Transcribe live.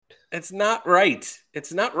It's not right.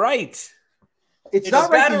 It's not right. It's The not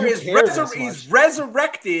right. batter is he's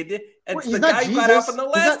resurrected, and it's the guy who got up in the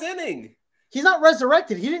last inning. He's not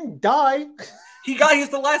resurrected. He didn't die. He's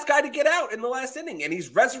the last guy to get out in the last inning, and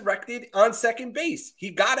he's resurrected on second base. He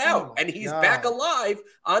got out, and he's back alive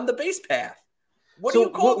on the base path. What do you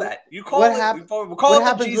call that? You call it? We'll call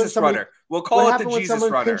it the Jesus runner. We'll call it the Jesus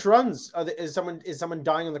runner. Pinch runs. Is someone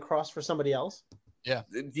dying on the cross for somebody else? Yeah.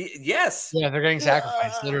 Yes. Yeah, they're getting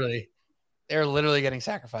sacrificed. Literally, they're literally getting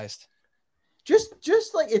sacrificed.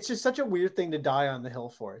 Just like it's just such a weird thing to die on the hill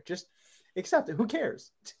for. Just accept it. Who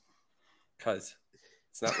cares? Because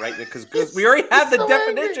it's not right. Because we already have the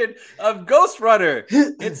definition of Ghost Runner.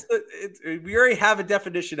 We already have a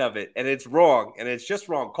definition of it, and it's wrong, and it's just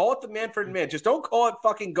wrong. Call it the Manfred Man. Just don't call it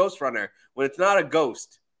fucking Ghost Runner when it's not a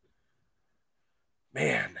ghost.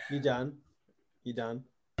 Man, you done? You done?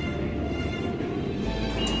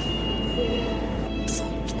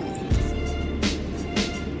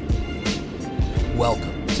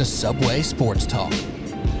 Welcome to Subway Sports Talk.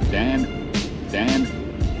 Dan,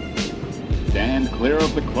 clear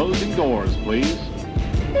of the closing doors, please.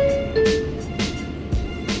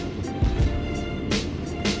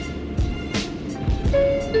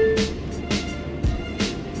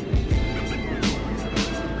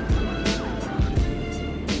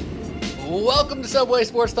 Welcome to Subway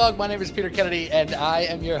Sports Talk. My name is Peter Kennedy, and I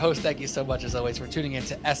am your host. Thank you so much, as always, for tuning in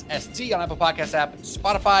to SST on Apple Podcast app,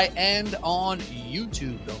 Spotify, and on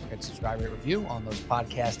YouTube. Don't forget to subscribe, rate, review on those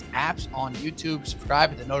podcast apps on YouTube. Subscribe,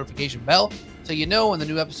 hit the notification bell so you know when the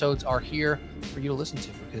new episodes are here for you to listen to.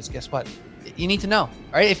 Because guess what? You need to know, all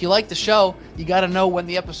right? If you like the show, you got to know when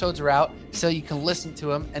the episodes are out so you can listen to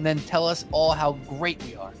them and then tell us all how great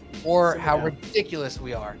we are, or how ridiculous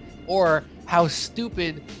we are, or how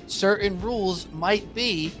stupid certain rules might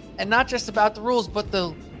be, and not just about the rules, but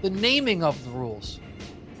the naming of the rules.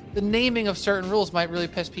 The naming of certain rules might really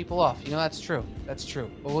piss people off. You know, that's true. That's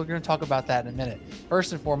true. But we're going to talk about that in a minute.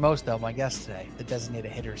 First and foremost, though, my guest today, the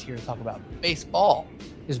designated hitter, is here to talk about baseball.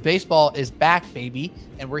 Because baseball is back, baby,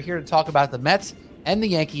 and we're here to talk about the Mets and the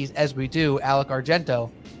Yankees as we do. Alec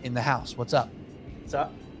Argento in the house. What's up? What's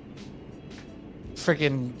up?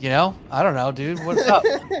 Freaking, I don't know, dude. What's up?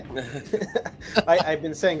 I've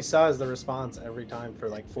been saying "saw" is the response every time for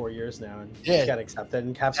like 4 years now, and you got to accept it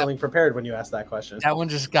and have something prepared when you ask that question. That one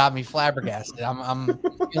just got me flabbergasted. I'm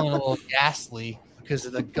feeling a little ghastly because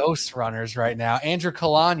of the ghost runners right now. Andrew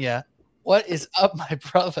Kalanya, what is up, my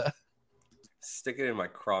brother? Stick it in my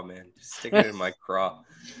craw, man. Stick it in my craw.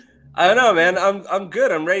 I don't know, man. I'm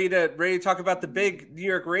good. I'm ready to talk about the big New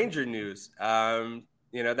York Ranger news.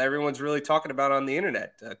 That everyone's really talking about on the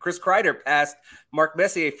internet. Chris Kreider passed Mark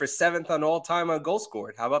Messier for 7th on all-time on goals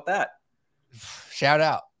scored. How about that? Shout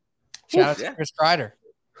out to Chris Kreider.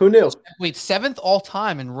 Who knew? Wait, 7th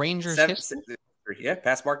all-time in Rangers history? Yeah,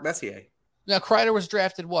 past Mark Messier. Now, Kreider was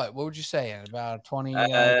drafted what? What would you say? About 20? He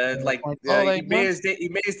made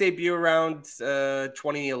his debut around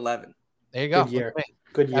 2011. There you go.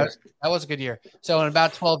 Good year. That was a good year. So in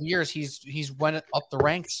about 12 years, he's went up the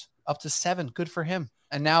ranks up to 7. Good for him.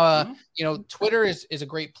 And now, Twitter is a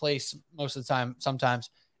great place most of the time, sometimes.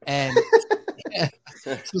 And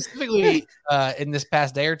specifically in this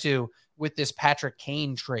past day or two with this Patrick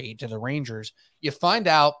Kane trade to the Rangers, you find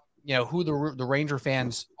out, who the Ranger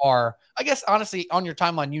fans are. I guess, honestly, on your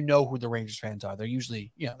timeline, who the Rangers fans are. They're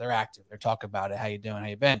usually, they're active. They're talking about it. How you doing? How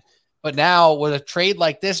you been? But now with a trade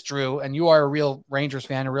like this, Drew, and you are a real Rangers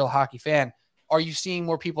fan, a real hockey fan, are you seeing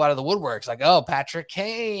more people out of the woodworks? Like, oh, Patrick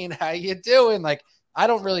Kane, how you doing? Like, I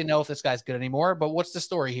don't really know if this guy's good anymore, but what's the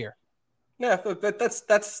story here? Yeah, but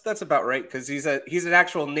that's about right, because he's an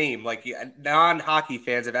actual name. Like, non-hockey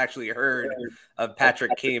fans have actually heard of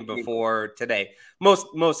Patrick Kane before today.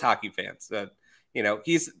 Most hockey fans,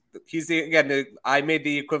 he's I made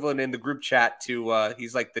the equivalent in the group chat to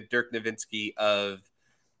he's like the Dirk Nowitzki of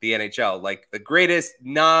the NHL, like the greatest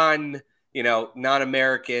non-American,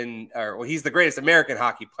 he's the greatest American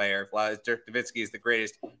hockey player. Dirk Nowitzki is the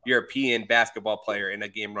greatest European basketball player in a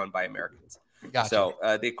game run by Americans. Gotcha. So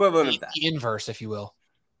the equivalent of that. The inverse, if you will.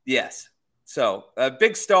 Yes. So a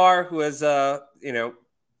big star who has,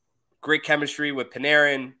 great chemistry with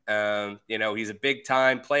Panarin. He's a big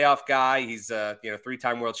time playoff guy. He's a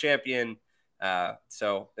 3-time world champion.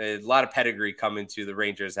 So a lot of pedigree coming to the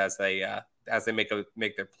Rangers as they make their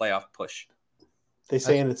playoff push. They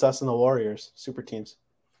saying it's us and the Warriors, super teams.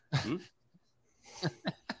 Mm-hmm.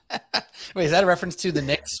 Wait, is that a reference to the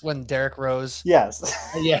Knicks when Derrick Rose? Yes.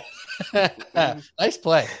 Yeah. Nice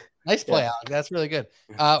play, Alec. That's really good.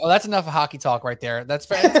 Well, that's enough of hockey talk right there. That's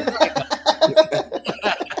fair.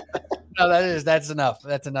 No, that's enough.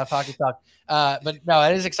 That's enough hockey talk. But no,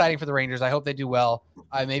 it is exciting for the Rangers. I hope they do well.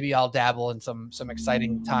 Maybe I'll dabble in some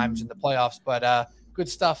exciting times in the playoffs, but good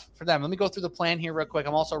stuff for them. Let me go through the plan here real quick.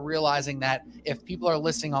 I'm also realizing that if people are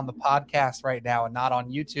listening on the podcast right now and not on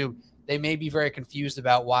YouTube, they may be very confused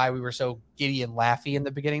about why we were so giddy and laughy in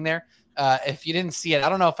the beginning there. If you didn't see it, I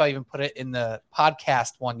don't know if I even put it in the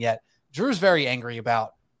podcast one yet. Drew's very angry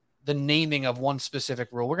about the naming of one specific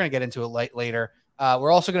rule. We're going to get into it later.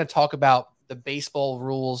 We're also going to talk about the baseball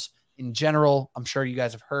rules in general. I'm sure you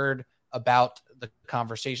guys have heard about the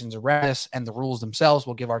conversations around this and the rules themselves.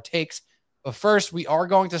 We'll give our takes. But first, we are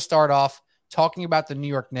going to start off talking about the New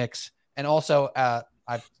York Knicks. And also,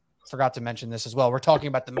 I forgot to mention this as well. We're talking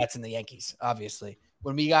about the Mets and the Yankees, obviously.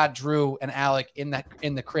 When we got Drew and Alec in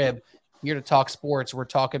the crib here to talk sports, we're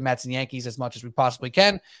talking Mets and Yankees as much as we possibly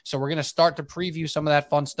can. So we're going to start to preview some of that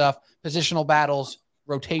fun stuff, positional battles,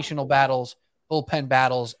 rotational battles, bullpen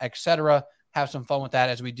battles, etc. Have some fun with that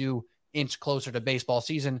as we do inch closer to baseball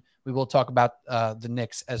season. We will talk about the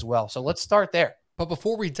Knicks as well. So let's start there. But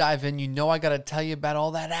before we dive in, I got to tell you about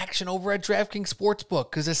all that action over at DraftKings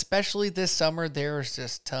Sportsbook, because especially this summer, there's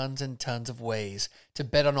just tons and tons of ways to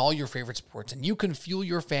bet on all your favorite sports, and you can fuel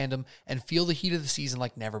your fandom and feel the heat of the season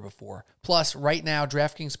like never before. Plus, right now,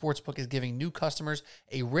 DraftKings Sportsbook is giving new customers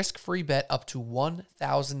a risk-free bet up to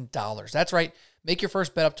 $1,000. That's right. Make your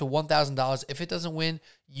first bet up to $1,000. If it doesn't win,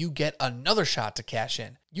 you get another shot to cash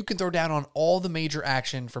in. You can throw down on all the major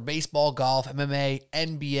action for baseball, golf, MMA,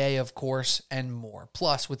 NBA, of course, and more.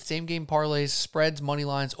 Plus, with same-game parlays, spreads, money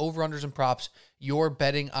lines, over-unders, and props, your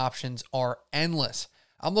betting options are endless.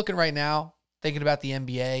 I'm looking right now, thinking about the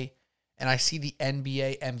NBA, and I see the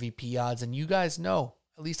NBA MVP odds, and you guys know,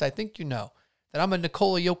 at least I think you know, that I'm a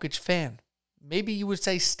Nikola Jokic fan. Maybe you would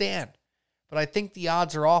say stan. But I think the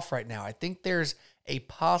odds are off right now. I think there's a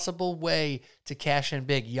possible way to cash in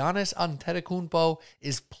big. Giannis Antetokounmpo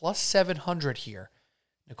is plus 700 here.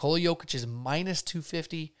 Nikola Jokic is minus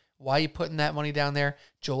 250. Why are you putting that money down there?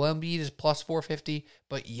 Joel Embiid is plus 450.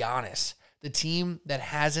 But Giannis, the team that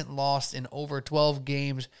hasn't lost in over 12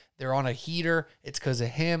 games, they're on a heater. It's because of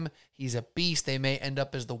him. He's a beast. They may end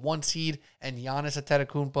up as the 1 seed. And Giannis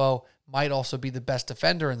Antetokounmpo might also be the best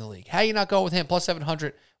defender in the league. How you not going with him? Plus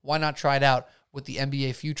 700. Why not try it out with the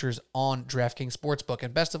NBA futures on DraftKings Sportsbook?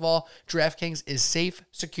 And best of all, DraftKings is safe,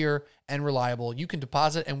 secure, and reliable. You can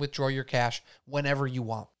deposit and withdraw your cash whenever you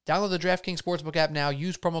want. Download the DraftKings Sportsbook app now.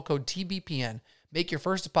 Use promo code TBPN. Make your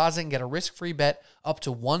first deposit and get a risk-free bet up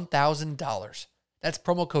to $1,000. That's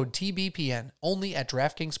promo code TBPN only at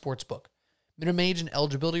DraftKings Sportsbook. Minimum age and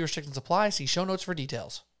eligibility restrictions apply. See show notes for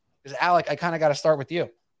details. Because Alec, I kind of got to start with you.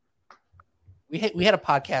 We had a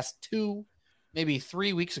podcast 2, maybe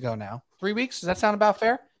 3 weeks ago now. 3 weeks? Does that sound about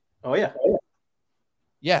fair? Oh, yeah.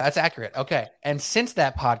 Yeah, that's accurate. Okay. And since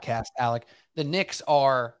that podcast, Alec, the Knicks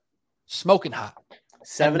are smoking hot.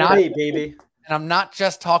 7-8, baby. And I'm not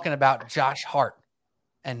just talking about Josh Hart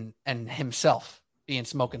and himself being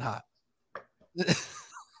smoking hot.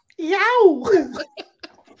 Yow!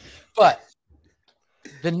 But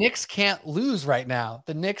the Knicks can't lose right now.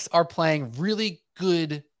 The Knicks are playing really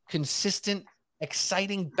good, consistent,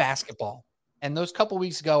 exciting basketball. And those couple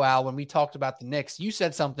weeks ago, Al, when we talked about the Knicks, you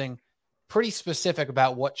said something pretty specific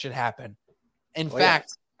about what should happen. In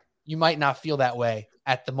fact, you might not feel that way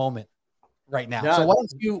at the moment right now. No. So why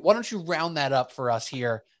don't you round that up for us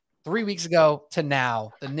here? 3 weeks ago to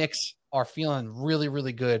now, the Knicks are feeling really,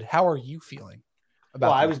 really good. How are you feeling about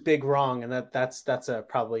Well, I was big wrong, and that's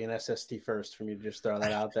probably an SST first for me to just throw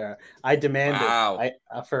that out there. I demanded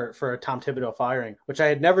for a Tom Thibodeau firing, which I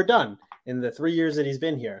had never done in the 3 years that he's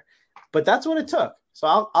been here. But that's what it took.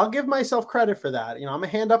 So I'll give myself credit for that. I'm a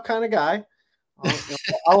hand up kind of guy.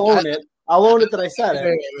 I'll own it. I'll own it that I said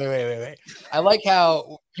it. Wait. I like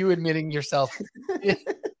how you admitting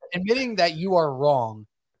that you are wrong.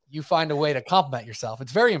 You find a way to compliment yourself.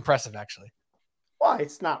 It's very impressive, actually. Well,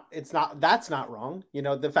 that's not wrong.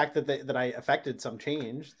 The fact that I affected some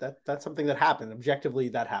change, that's something that happened. Objectively,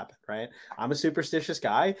 that happened, right? I'm a superstitious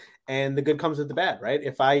guy, and the good comes with the bad, right?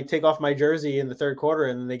 If I take off my jersey in the third quarter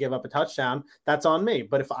and they give up a touchdown, that's on me.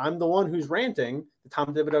 But if I'm the one who's ranting,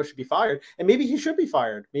 Tom Thibodeau should be fired, and maybe he should be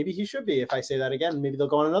fired. Maybe he should be. If I say that again, maybe they'll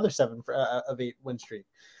go on another 7 of 8 win streak.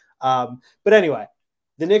 But anyway.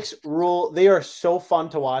 The Knicks rule, they are so fun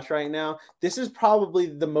to watch right now. This is probably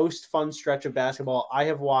the most fun stretch of basketball I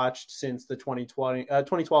have watched since the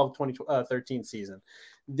 2012-2013 season.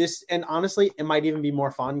 And honestly, it might even be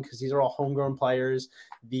more fun because these are all homegrown players.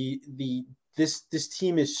 The this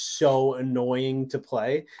team is so annoying to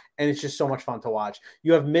play, and it's just so much fun to watch.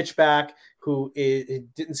 You have Mitch back, who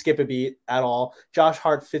didn't skip a beat at all. Josh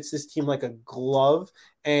Hart fits this team like a glove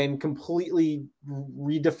and completely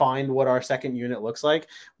redefined what our second unit looks like.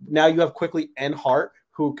 Now you have Quickly and Hart,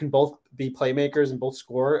 who can both be playmakers and both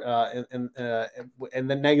score, and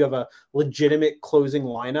then now you have a legitimate closing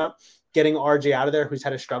lineup. Getting RJ out of there, who's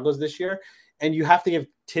had his struggles this year. And you have to give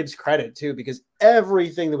Tibbs credit, too, because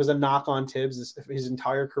everything that was a knock on Tibbs his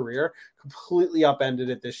entire career completely upended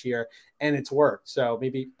it this year, and it's worked. So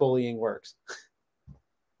maybe bullying works.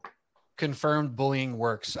 Confirmed bullying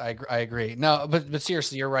works. I agree. No, but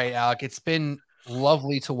seriously, you're right, Alec. It's been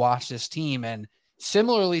lovely to watch this team. And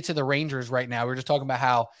similarly to the Rangers right now, we're just talking about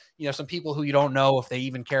how, some people who you don't know if they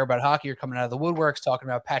even care about hockey are coming out of the woodworks, talking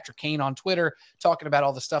about Patrick Kane on Twitter, talking about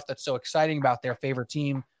all the stuff that's so exciting about their favorite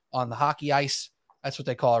team on the hockey ice. That's what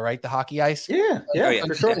they call it, right? The hockey ice. Yeah,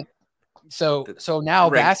 for sure. So now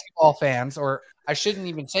basketball fans, or I shouldn't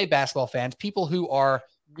even say basketball fans, people who are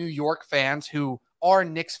New York fans, who are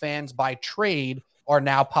Knicks fans by trade, are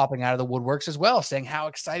now popping out of the woodworks as well, saying how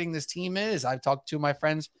exciting this team is. I've talked to my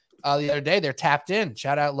friends the other day. They're tapped in.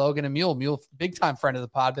 Shout out Logan and Mule, big time friend of the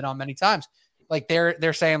pod, been on many times. Like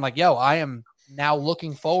they're saying like, yo, I am now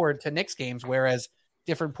looking forward to Knicks games, whereas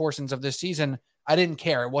different portions of this season, I didn't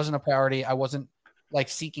care. It wasn't a priority. I wasn't like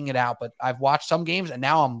seeking it out, but I've watched some games and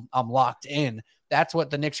now I'm locked in. That's what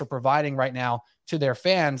the Knicks are providing right now to their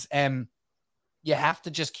fans. And you have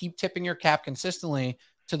to just keep tipping your cap consistently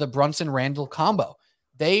to the Brunson Randle combo.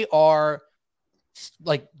 They are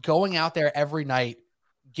like going out there every night,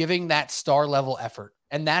 giving that star level effort.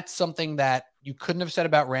 And that's something that you couldn't have said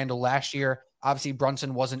about Randle last year. Obviously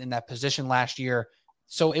Brunson wasn't in that position last year,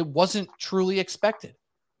 so it wasn't truly expected.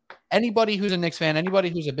 Anybody who's a Knicks fan, anybody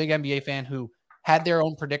who's a big NBA fan who had their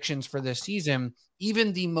own predictions for this season,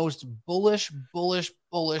 even the most bullish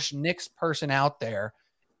Knicks person out there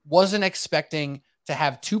wasn't expecting to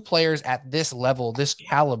have two players at this level, this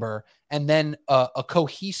caliber, and then a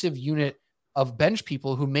cohesive unit of bench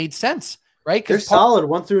people who made sense, right? They're solid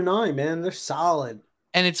 1 through 9, man. They're solid.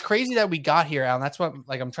 And it's crazy that we got here, Alan. That's what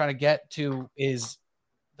I'm trying to get to is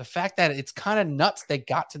the fact that it's kind of nuts they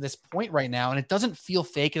got to this point right now, and it doesn't feel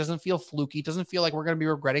fake. It doesn't feel fluky. It doesn't feel like we're going to be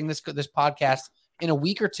regretting this podcast in a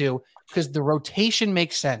week or two, because the rotation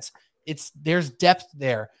makes sense. There's depth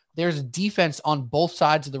there. There's defense on both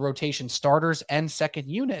sides of the rotation, starters and second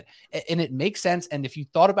unit, and it makes sense. And if you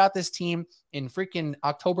thought about this team in freaking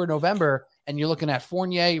October, November, and you're looking at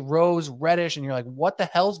Fournier, Rose, Reddish, and you're like, what the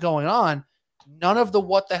hell's going on? None of the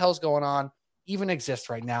what the hell's going on even exists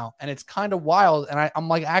right now. And it's kind of wild. And I'm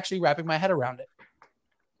like actually wrapping my head around it.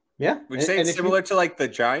 Yeah. Would you say it's similar to like the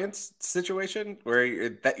Giants situation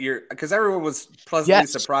where because everyone was pleasantly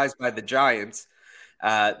surprised by the Giants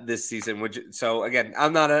this season. So again,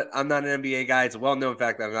 I'm not an NBA guy. It's a well-known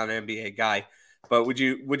fact that I'm not an NBA guy, but would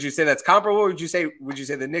you say that's comparable? Or would you say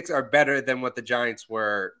the Knicks are better than what the Giants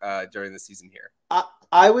were during the season here?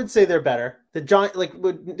 I would say they're better. The Giant, like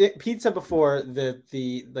what Pete said before,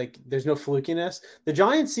 the like there's no flukiness. The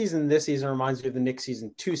Giants season this season reminds me of the Knicks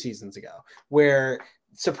season 2 seasons ago, where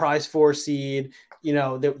surprise 4 seed,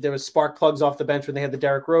 there was spark plugs off the bench when they had the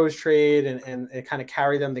Derrick Rose trade, and it kind of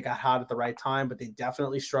carried them. They got hot at the right time, but they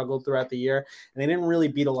definitely struggled throughout the year, and they didn't really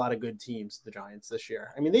beat a lot of good teams, the Giants, this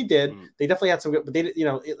year. I mean, they did. They definitely had some good, but they,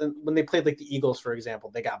 when they played like the Eagles, for example,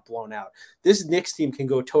 they got blown out. This Knicks team can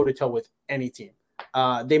go toe to toe with any team.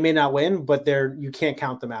 They may not win, but you can't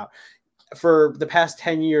count them out. For the past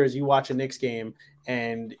 10 years, you watch a Knicks game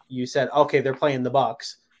and you said, okay, they're playing the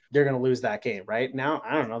Bucks. They're going to lose that game, right? Now,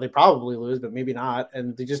 I don't know. They probably lose, but maybe not.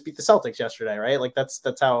 And they just beat the Celtics yesterday, right? Like that's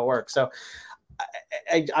how it works. So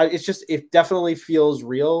it definitely feels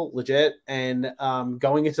real, legit. And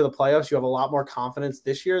going into the playoffs, you have a lot more confidence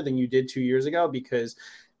this year than you did 2 years ago, because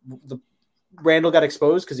Randall got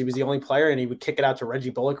exposed because he was the only player and he would kick it out to Reggie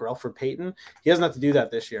Bullock or Elfrid Payton. He doesn't have to do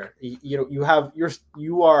that this year.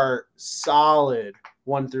 You are solid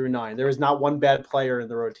 1 through 9. There is not one bad player in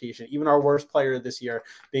the rotation. Even our worst player this year,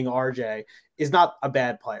 being RJ, is not a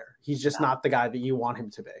bad player. He's just not the guy that you want him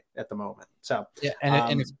to be at the moment. So yeah,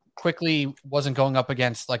 and it quickly wasn't going up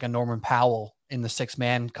against like a Norman Powell in the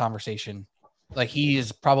 6-man conversation. Like he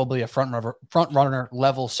is probably a front runner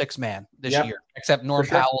level 6-man this year, except Norman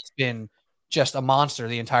Powell's been just a monster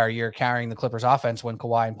the entire year carrying the Clippers offense when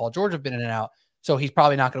Kawhi and Paul George have been in and out. So he's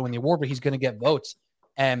probably not going to win the award, but he's going to get votes.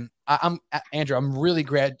 And Andrew, I'm really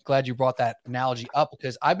glad you brought that analogy up,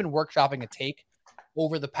 because I've been workshopping a take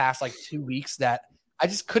over the past like 2 weeks that I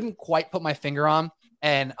just couldn't quite put my finger on.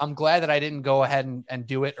 And I'm glad that I didn't go ahead and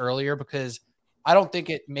do it earlier, because I don't think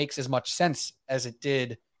it makes as much sense as it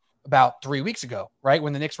did about 3 weeks ago, right?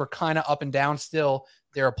 When the Knicks were kind of up and down still.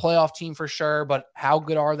 They're a playoff team for sure, but how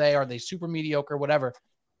good are they? Are they super mediocre? Whatever.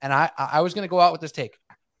 And I was going to go out with this take.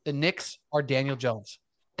 The Knicks are Daniel Jones.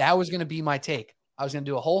 That was going to be my take. I was going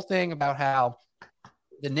to do a whole thing about how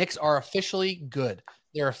the Knicks are officially good.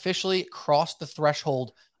 They're officially crossed the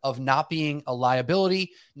threshold of not being a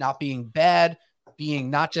liability, not being bad, being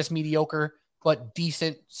not just mediocre, but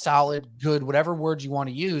decent, solid, good, whatever words you want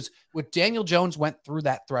to use. With Daniel Jones went through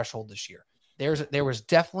that threshold this year. There was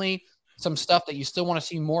definitely some stuff that you still want to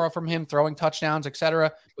see more of from him, throwing touchdowns,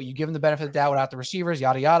 etc. But you give him the benefit of the doubt without the receivers,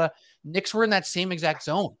 yada, yada. Knicks were in that same exact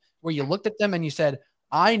zone where you looked at them and you said,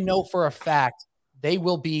 I know for a fact they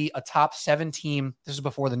will be a top 7 team. This is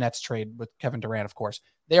before the Nets trade with Kevin Durant, of course.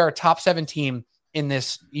 They are a top 7 team in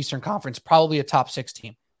this Eastern Conference, probably a top 6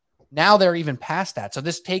 team. Now they're even past that. So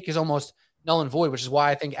this take is almost null and void, which is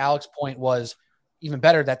why I think Alex's point was even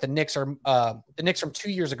better, that the Knicks from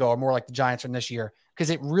 2 years ago are more like the Giants from this year,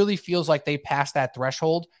 because it really feels like they passed that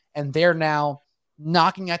threshold and they're now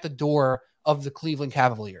knocking at the door of the Cleveland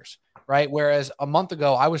Cavaliers, right? Whereas a month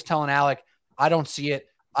ago, I was telling Alec, I don't see it.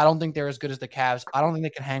 I don't think they're as good as the Cavs. I don't think they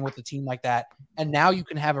can hang with a team like that. And now you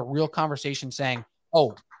can have a real conversation saying,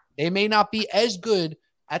 oh, they may not be as good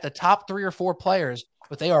at the top 3 or 4 players,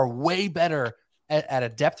 but they are way better at a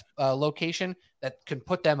depth location that can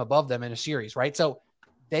put them above them in a series, right? So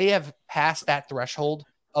they have passed that threshold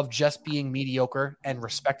of just being mediocre and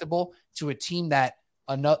respectable to a team that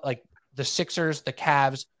like the Sixers, the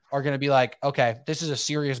Cavs are going to be like, okay, this is a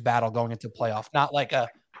serious battle going into playoff, not like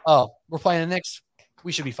we're playing the Knicks,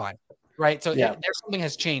 we should be fine, right? So there's something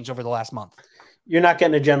has changed over the last month. You're not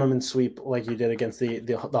getting a gentleman's sweep like you did against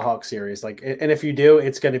the Hawks series. Like, and if you do,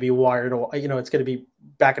 it's going to be wired. It's going to be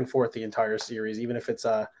back and forth the entire series, even if it's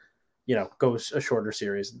goes a shorter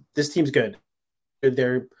series. This team's good.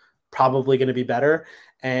 They're probably going to be better.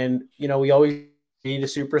 And, we always need a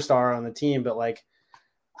superstar on the team, but like,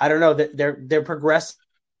 I don't know, that they're progressing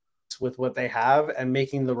with what they have and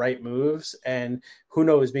making the right moves. And who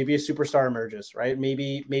knows, maybe a superstar emerges, right?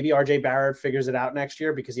 Maybe RJ Barrett figures it out next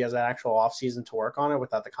year because he has an actual offseason to work on it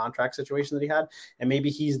without the contract situation that he had. And maybe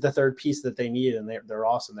he's the third piece that they need, and they're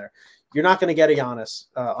awesome there. You're not going to get a Giannis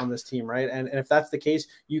on this team, right? And if that's the case,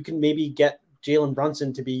 you can maybe get Jalen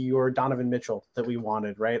Brunson to be your Donovan Mitchell that we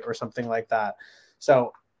wanted, right? Or something like that.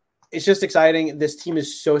 So it's just exciting. This team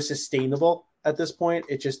is so sustainable at this point.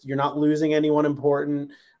 It's just, you're not losing anyone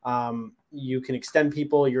important. You can extend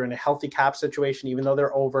people. You're in a healthy cap situation, even though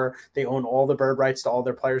they're over. They own all the bird rights to all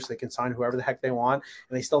their players, so they can sign whoever the heck they want.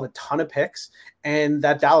 And they still have a ton of picks. And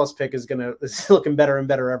that Dallas pick is looking better and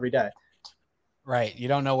better every day. Right. You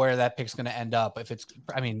don't know where that pick's going to end up.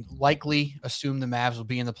 Likely assume the Mavs will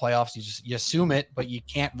be in the playoffs. You assume it, but you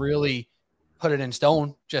can't really put it in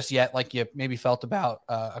stone just yet, like you maybe felt about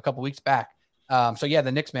a couple weeks back. So yeah,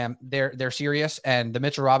 the Knicks, man, they're serious, and the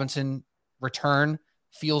Mitchell Robinson return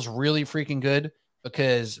feels really freaking good,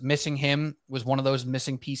 because missing him was one of those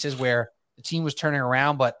missing pieces where the team was turning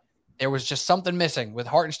around, but there was just something missing with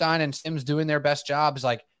Hartenstein and Sims doing their best jobs.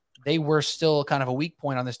 Like, they were still kind of a weak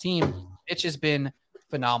point on this team. Mitch has been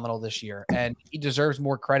phenomenal this year, and he deserves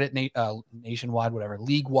more credit nationwide, whatever,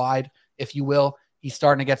 league-wide, if you will. He's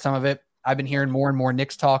starting to get some of it. I've been hearing more and more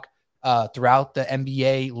Knicks talk throughout the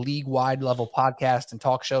NBA league-wide level podcasts and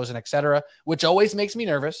talk shows and et cetera, which always makes me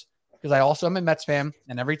nervous, because I also am a Mets fan,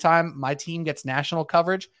 and every time my team gets national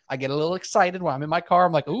coverage, I get a little excited when I'm in my car.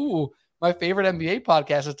 I'm like, ooh, my favorite NBA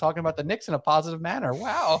podcast is talking about the Knicks in a positive manner.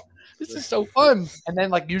 Wow, this is so fun. And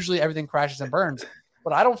then, like, usually everything crashes and burns.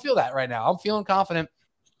 But I don't feel that right now. I'm feeling confident.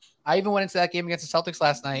 I even went into that game against the Celtics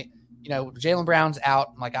last night. Jaylen Brown's out.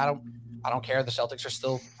 I'm like, I don't care. The Celtics are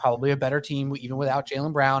still probably a better team even without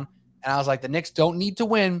Jaylen Brown. And I was like, the Knicks don't need to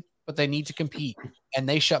win, but they need to compete. And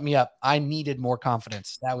they shut me up. I needed more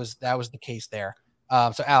confidence. That was the case there.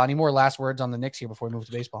 So Al, any more last words on the Knicks here before we move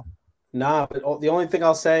to baseball? Nah, but the only thing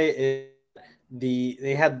I'll say is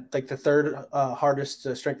they had like the third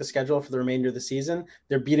hardest strength of schedule for the remainder of the season.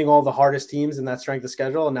 They're beating all the hardest teams in that strength of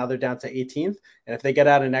schedule, and now they're down to 18th. And if they get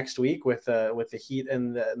out of next week with the Heat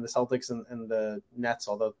and the Celtics and the Nets,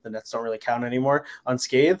 although the Nets don't really count anymore,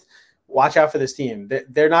 unscathed, watch out for this team.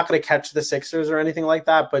 They're not going to catch the Sixers or anything like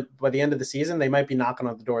that, but by the end of the season, they might be knocking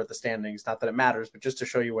on the door at the standings. Not that it matters, but just to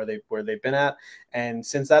show you where they've been at. And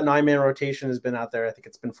since that 9-man rotation has been out there, I think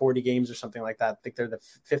it's been 40 games or something like that. I think they're the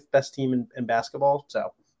 5th best team in basketball.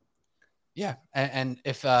 So, yeah, and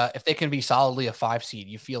if they can be solidly a 5 seed,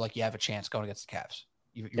 you feel like you have a chance going against the Cavs.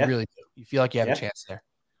 You really do. You feel like you have a chance there.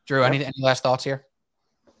 Drew, any last thoughts here?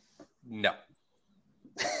 No.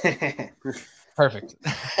 Perfect.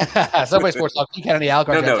 Subway Sports Talk, Kennedy, Al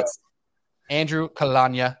Gargento, Andrew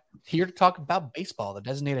Kalanya, here to talk about baseball, the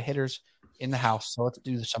designated hitters in the house. So let's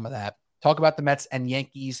do some of that. Talk about the Mets and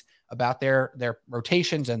Yankees, about their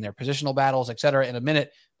rotations and their positional battles, et cetera, in a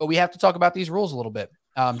minute. But we have to talk about these rules a little bit.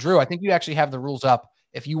 Drew, I think you actually have the rules up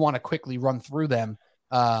if you want to quickly run through them,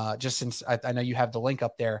 just since I know you have the link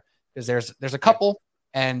up there, because there's a couple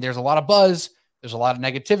and there's a lot of buzz. There's a lot of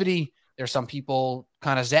negativity. There's some people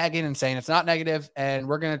kind of zagging and saying it's not negative, and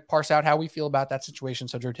we're going to parse out how we feel about that situation.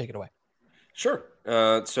 So Drew, take it away. Sure.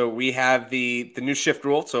 So we have the new shift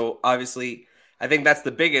rule. So obviously, I think that's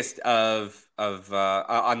the biggest of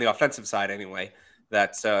on the offensive side anyway.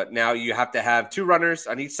 That's now you have to have 2 runners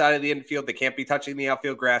on each side of the infield. They can't be touching the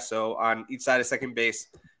outfield grass. So on each side of second base,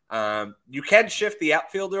 you can shift the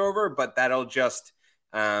outfielder over, but that'll just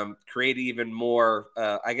create even more,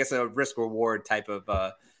 I guess, a risk reward type of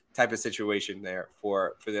situation there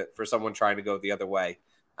for someone trying to go the other way.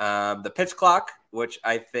 The pitch clock, which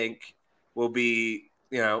I think will be,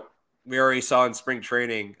 we already saw in spring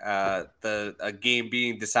training, a game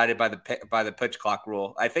being decided by the pitch clock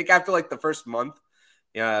rule. I think after like the first month,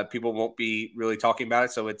 people won't be really talking about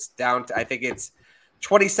it. So it's down to, I think it's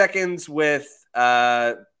 20 seconds with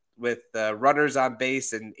runners on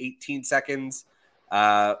base and 18 seconds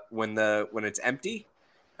when it's empty.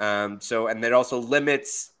 And that also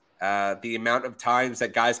limits the amount of times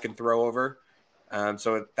that guys can throw over.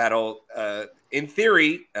 So that'll, in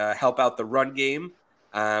theory, help out the run game,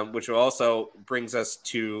 which will also brings us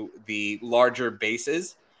to the larger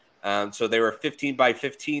bases. So they were 15 by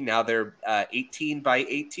 15. Now they're 18 by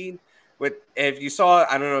 18. If you saw,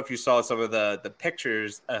 I don't know if you saw some of the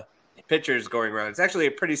pictures going around. It's actually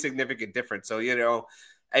a pretty significant difference. So,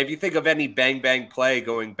 if you think of any bang bang play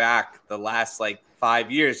going back the last like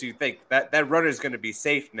 5 years, you think that runner is going to be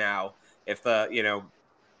safe now. If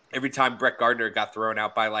every time Brett Gardner got thrown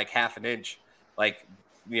out by like half an inch, like,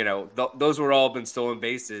 those were all been stolen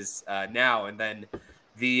bases now. And then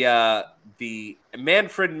the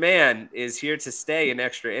Manfred Man is here to stay in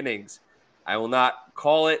extra innings. I will not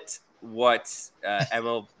call it what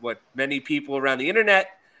many people around the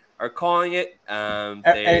internet are calling it.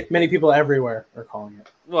 Many people everywhere are calling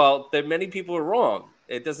it. Well, many people are wrong.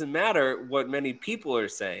 It doesn't matter what many people are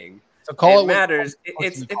saying. So call it matters.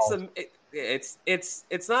 It's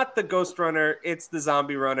not the ghost runner. It's the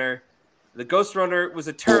zombie runner. The ghost runner was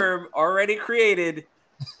a term already created,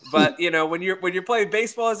 but when you're playing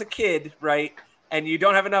baseball as a kid, right, and you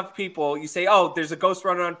don't have enough people, you say, "Oh, there's a ghost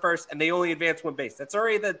runner on first, and they only advance one base." That's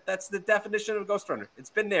that's the definition of a ghost runner. It's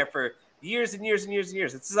been there for years and years and years and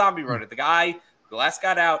years. It's a zombie runner. The guy who last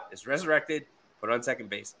got out is resurrected, put on second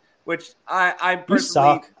base, which I personally. You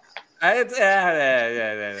suck. I'm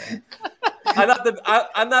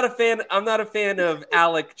not a fan. I'm not a fan of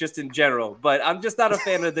Alec just in general, but I'm just not a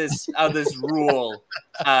fan of this rule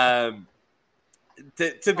to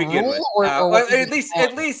begin with.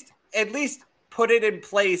 At least put it in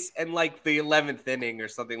place in like the 11th inning or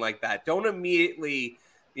something like that. Don't immediately,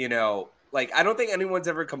 I don't think anyone's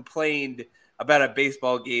ever complained about a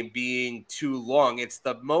baseball game being too long. It's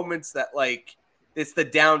the moments that it's the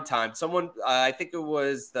downtime. Someone, I think it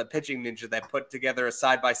was the Pitching Ninja that put together a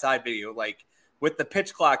side-by-side video, with the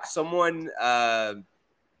pitch clock. Someone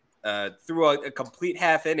threw a complete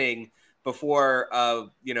half inning before,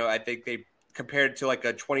 I think they compared to like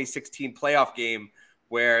a 2016 playoff game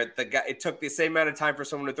where it took the same amount of time for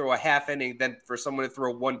someone to throw a half inning than for someone to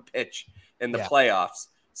throw one pitch in the playoffs.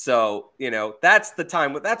 So, that's the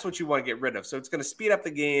time. That's what you want to get rid of. So it's going to speed up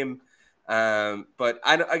the game. But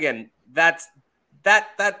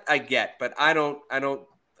that I get, but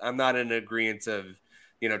I'm not in agreement of,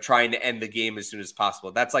 trying to end the game as soon as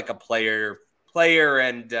possible. That's like a player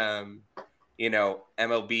and,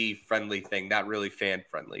 MLB friendly thing, not really fan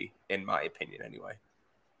friendly, in my opinion, anyway.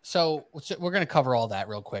 So we're going to cover all that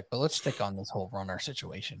real quick, but let's stick on this whole runner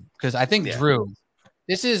situation. Because I think, Drew,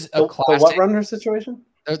 this is a classic. The what runner situation?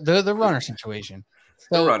 The runner situation.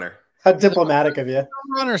 So, the runner. How diplomatic of you.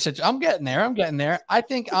 Runner situation. I'm getting there. I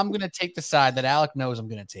think I'm going to take the side that Alec knows I'm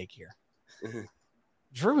going to take here.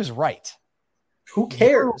 Drew is right. Who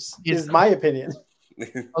cares? Is my opinion.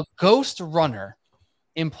 A ghost runner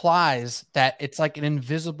implies that it's like an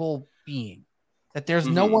invisible being, that there's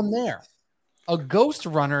no one there. A ghost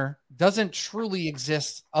runner doesn't truly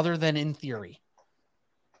exist other than in theory.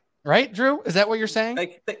 Right, Drew? Is that what you're saying?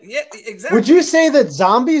 Yeah, exactly. Would you say that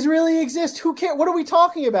zombies really exist? Who cares? What are we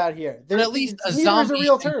talking about here? But at least a zombie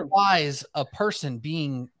implies a person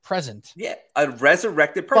being present. Yeah, a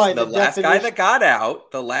resurrected person. The last guy that got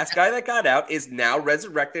out is now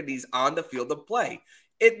resurrected. He's on the field of play.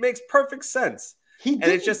 It makes perfect sense. He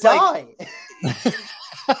didn't die.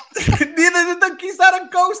 He's not a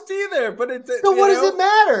ghost either. But it's so what does it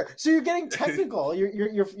matter? So you're getting technical.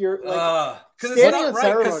 You're like standing on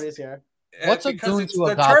ceremonies here. What's a goon to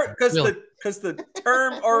a goblin? Because the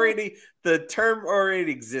term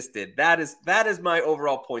already existed. That is my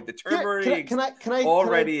overall point. The term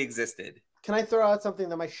already existed. Can I throw out something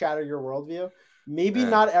that might shatter your worldview? Maybe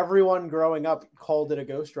not everyone growing up called it a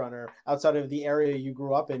ghost runner outside of the area you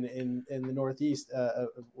grew up in the Northeast,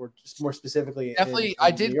 or more specifically. Definitely, I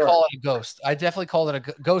did call it a ghost. I definitely called it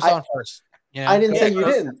a ghost on first. You know? I didn't say you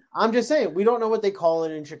didn't. I'm just saying we don't know what they call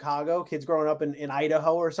it in Chicago. Kids growing up in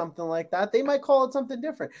Idaho or something like that, they might call it something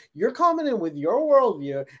different. You're coming in with your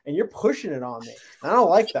worldview and you're pushing it on me. I don't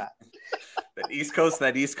like that. That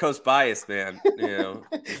East Coast bias, man. You know,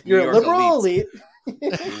 you're a liberal elite.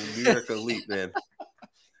 New York elite, man.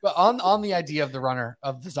 But on the idea of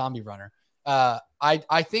the zombie runner,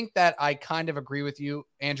 I think that I kind of agree with you,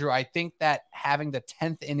 Andrew. I think that having the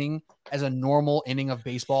 10th inning as a normal inning of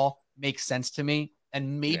baseball makes sense to me,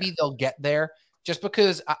 and maybe they'll get there just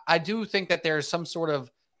because I do think that there's some sort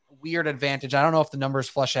of weird advantage. I don't know if the numbers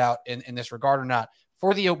flush out in this regard or not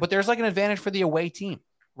but there's like an advantage for the away team,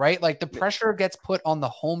 right? Like the pressure gets put on the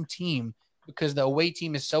home team because the away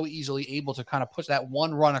team is so easily able to kind of push that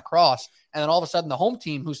one run across. And then all of a sudden the home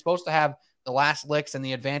team, who's supposed to have the last licks and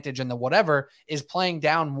the advantage and the whatever, is playing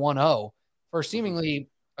down 1-0 for seemingly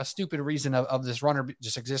a stupid reason of this runner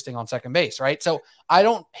just existing on second base, right? So I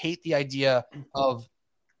don't hate the idea of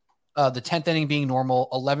the 10th inning being normal,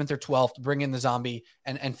 11th or 12th, bring in the zombie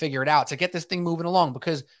and figure it out to get this thing moving along,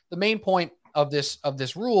 because the main point of this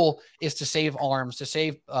rule is to save arms, to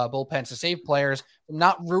save bullpens, to save players from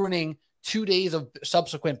not ruining 2 days of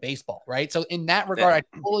subsequent baseball, right? So in that regard, I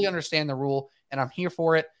totally understand the rule and I'm here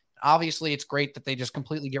for it. Obviously, it's great that they just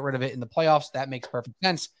completely get rid of it in the playoffs. That makes perfect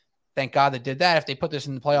sense. Thank God they did that. If they put this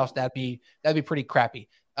in the playoffs, that'd be pretty crappy.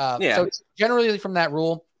 So generally from that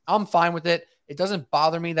rule, I'm fine with it. It doesn't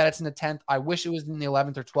bother me that it's in the 10th. I wish it was in the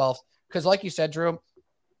 11th or 12th because, like you said, Drew,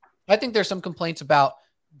 I think there's some complaints about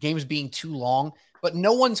games being too long, but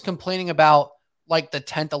no one's complaining about like the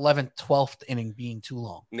 10th, 11th, 12th inning being too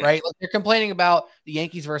long, right? Like they're complaining about the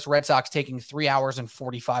Yankees versus Red Sox taking 3 hours and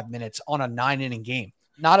 45 minutes on a 9-inning game,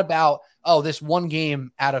 not about, oh, this one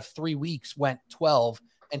game out of 3 weeks went 12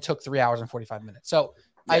 and took 3 hours and 45 minutes. So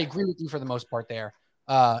I agree with you for the most part there.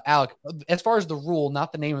 Alec, as far as the rule,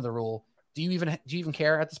 not the name of the rule, do you even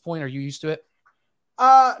care at this point? Are you used to it?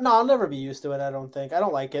 No, I'll never be used to it. I don't think. I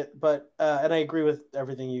don't like it, but and I agree with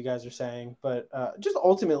everything you guys are saying. But just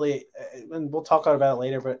ultimately, and we'll talk about it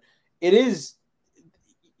later. But it is,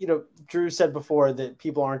 Drew said before that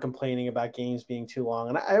people aren't complaining about games being too long,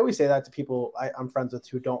 and I always say that to people I'm friends with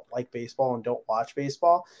who don't like baseball and don't watch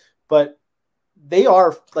baseball, but they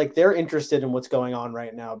are like they're interested in what's going on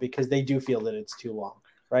right now because they do feel that it's too long,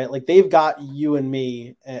 right? Like they've got you and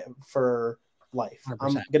me for life. 100%.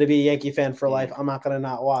 I'm going to be a Yankee fan for life. I'm not going to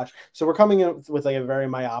not watch. So we're coming in with like a very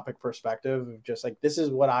myopic perspective of just like, this is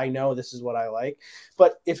what I know. This is what I like.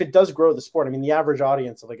 But if it does grow the sport, I mean, the average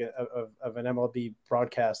audience of like of an MLB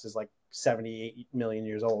broadcast is like 78 million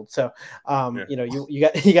years old. So, you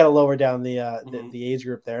got to lower down the age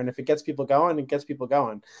group there. And if it gets people going, it gets people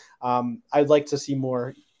going. I'd like to see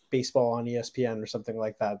more baseball on ESPN or something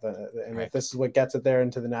like that. And if this is what gets it there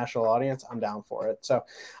into the national audience, I'm down for it. So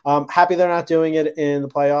happy they're not doing it in the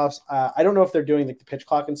playoffs. I don't know if they're doing like the pitch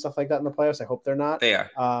clock and stuff like that in the playoffs. I hope they're not. They are.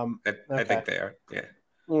 I think they are. Yeah.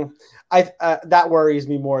 That worries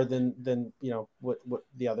me more than what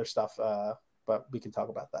the other stuff. But we can talk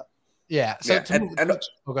about that. Yeah. So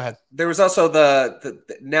go ahead. There was also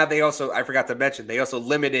now they also, I forgot to mention, they also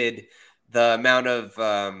limited the amount of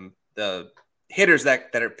the hitters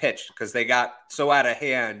that are pitched because they got so out of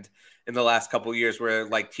hand in the last couple of years where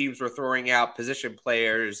like teams were throwing out position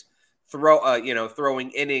players,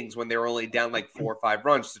 throwing innings when they were only down like 4 or 5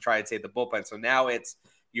 runs to try and save the bullpen. So now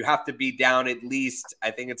you have to be down at least,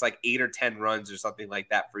 I think it's like 8 or 10 runs or something like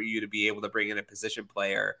that for you to be able to bring in a position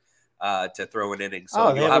player to throw an inning.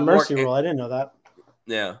 So they have a mercy rule. I didn't know that.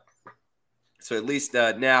 Yeah. So at least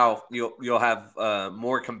now you'll have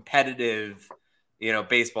more competitive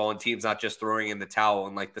baseball and teams not just throwing in the towel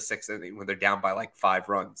in like the 6th inning when they're down by like 5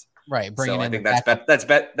 runs. Right. So I think that's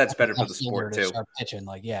better for the sport too. Pitching,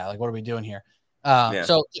 what are we doing here?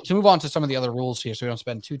 So to move on to some of the other rules here, so we don't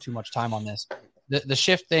spend too much time on this. The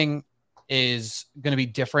shift thing is going to be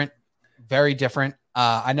different, very different.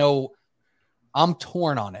 I know I'm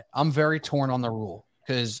torn on it. I'm very torn on the rule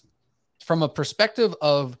because from a perspective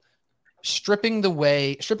of stripping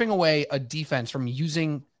away a defense from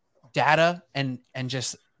using data and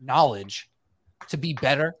just knowledge to be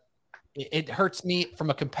better, it hurts me from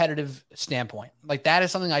a competitive standpoint. Like that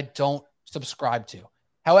is something I don't subscribe to.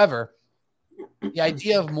 However, the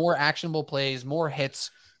idea of more actionable plays, more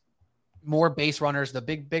hits, more base runners, the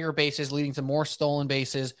bigger bases leading to more stolen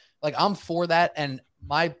bases. Like I'm for that. And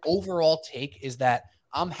my overall take is that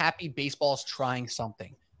I'm happy baseball's trying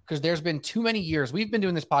something, because there's been too many years. We've been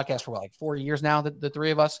doing this podcast for like 4 years now, the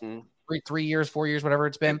three of us, 3 years, 4 years, whatever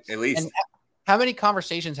it's been. At least. And how many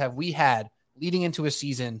conversations have we had leading into a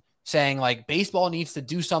season saying like baseball needs to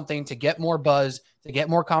do something to get more buzz, to get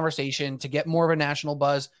more conversation, to get more of a national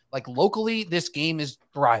buzz? Like locally, this game is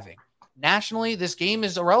thriving. Nationally, this game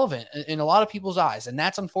is irrelevant in a lot of people's eyes, and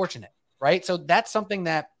that's unfortunate, right? So that's something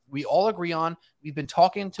that we all agree on. We've been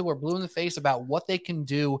talking to our blue in the face about what they can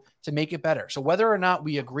do to make it better. So whether or not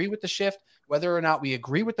we agree with the shift, whether or not we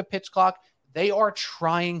agree with the pitch clock, they are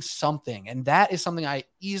trying something. And that is something I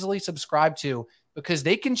easily subscribe to, because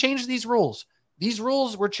they can change these rules. These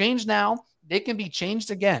rules were changed now. They can be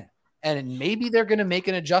changed again. And maybe they're going to make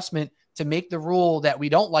an adjustment to make the rule that we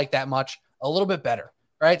don't like that much a little bit better,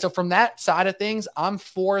 right? So from that side of things, I'm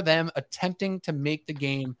for them attempting to make the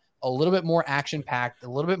game a little bit more action-packed, a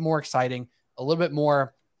little bit more exciting, a little bit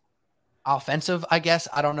more offensive, I guess.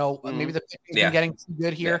 I don't know. Maybe the pitching's been getting too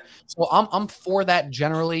good here. Yeah. So I'm for that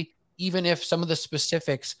generally, even if some of the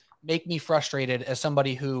specifics make me frustrated as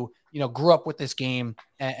somebody who, grew up with this game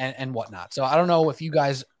and whatnot. So I don't know if you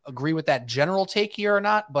guys agree with that general take here or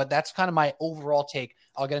not, but that's kind of my overall take.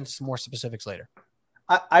 I'll get into some more specifics later.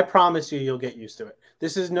 I promise you'll get used to it.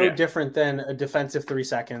 This is no different than a defensive 3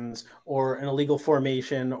 seconds or an illegal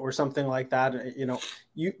formation or something like that.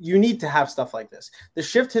 You need to have stuff like this. The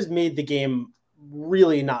shift has made the game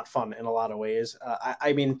really not fun in a lot of ways.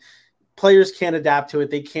 I mean, players can't adapt to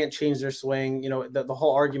it. They can't change their swing. The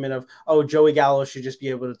whole argument of, Joey Gallo should just be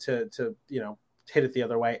able to hit it the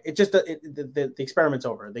other way. The experiment's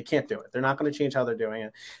over. They can't do it. They're not going to change how they're doing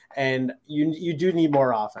it. And you do need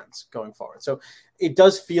more offense going forward. So it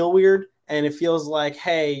does feel weird. And it feels like,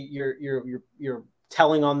 hey, you're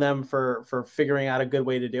telling on them for figuring out a good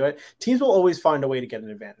way to do it. Teams will always find a way to get an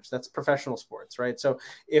advantage. That's professional sports, right? So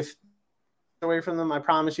if away from them, I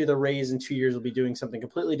promise you the Rays in 2 years will be doing something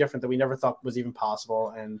completely different that we never thought was even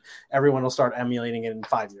possible. And everyone will start emulating it in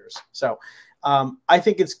 5 years. So I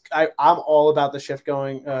think I'm all about the shift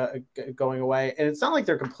going away. And it's not like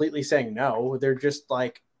they're completely saying no. They're just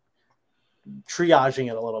like triaging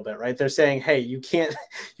it a little bit, right? They're saying, hey, you can't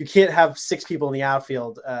have 6 people in the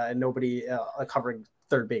outfield and nobody covering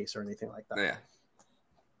third base or anything like that.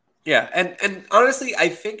 Yeah. And honestly, I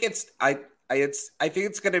think it's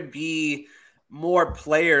going to be more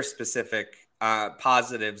player specific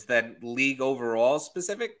positives than league overall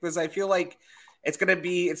specific, because I feel like it's going to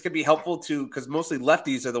be helpful because mostly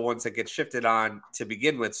lefties are the ones that get shifted on to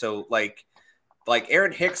begin with. So like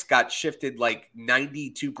Aaron Hicks got shifted like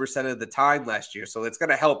 92% of the time last year. So it's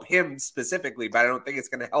going to help him specifically, but I don't think it's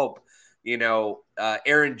going to help,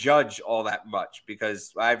 Aaron Judge all that much,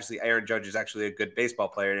 because obviously Aaron Judge is actually a good baseball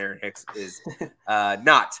player and Aaron Hicks is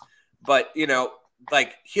not. But,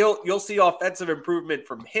 like you'll see offensive improvement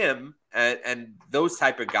from him and those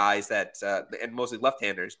type of guys that and mostly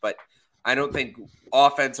left-handers. But I don't think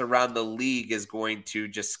offense around the league is going to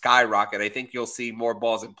just skyrocket. I think you'll see more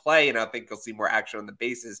balls in play, and I think you'll see more action on the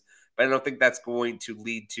bases. But I don't think that's going to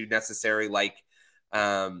lead to necessarily like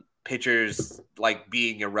pitchers like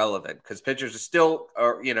being irrelevant, because pitchers are still,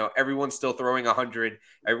 everyone's still throwing 100.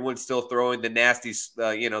 Everyone's still throwing the nasty,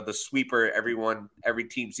 the sweeper. Every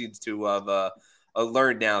team seems to have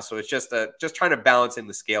learned now. So it's just trying to balance in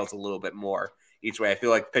the scales a little bit more each way. I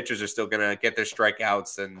feel like pitchers are still going to get their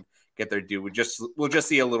strikeouts and get their due. We'll just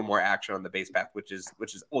see a little more action on the base path, which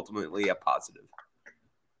is ultimately a positive.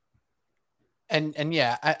 And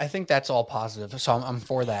yeah, I think that's all positive. So I'm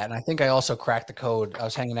for that. And I think I also cracked the code. I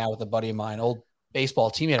was hanging out with a buddy of mine, old baseball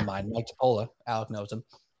teammate of mine, Mike Topola. Alec knows him.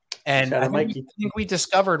 And I think we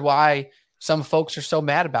discovered why some folks are so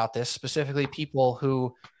mad about this, specifically people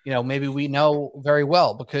who, maybe we know very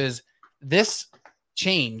well, because this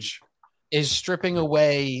change is stripping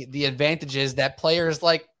away the advantages that players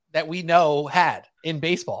like that we know had in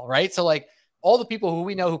baseball, right? So like all the people who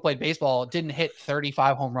we know who played baseball didn't hit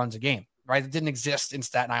 35 home runs a game, right? It didn't exist in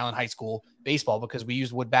Staten Island high school baseball because we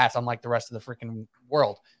used wood bats unlike the rest of the freaking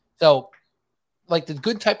world. So like the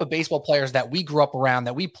good type of baseball players that we grew up around,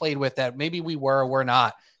 that we played with, that maybe we were or were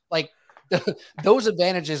not, like those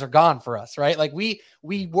advantages are gone for us, right? Like we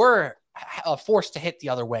were forced to hit the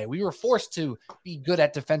other way. We were forced to be good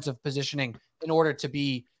at defensive positioning in order to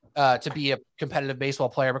be a competitive baseball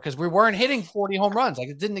player, because we weren't hitting 40 home runs. Like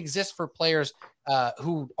it didn't exist for players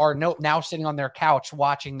who are now sitting on their couch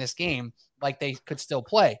watching this game like they could still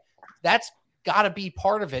play. that's got to be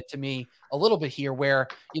part of it to me a little bit here, where,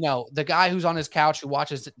 the guy who's on his couch who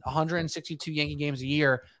watches 162 Yankee games a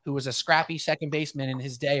year, who was a scrappy second baseman in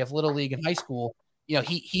his day of Little League and high school,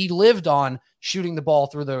 he lived on shooting the ball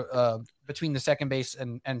through the between the second base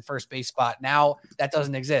and first base spot. Now that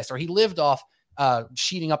doesn't exist. Or he lived off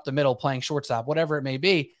sheeting up the middle, playing shortstop, whatever it may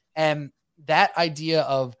be. And that idea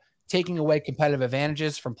of taking away competitive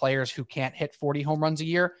advantages from players who can't hit 40 home runs a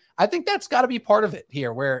year, I think that's got to be part of it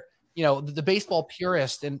here, where, the baseball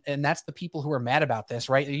purist, and that's the people who are mad about this,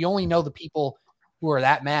 right? You only know the people who are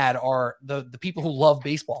that mad are the people who love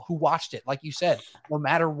baseball, who watched it, like you said, no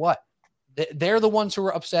matter what. They're the ones who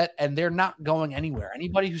are upset, and they're not going anywhere.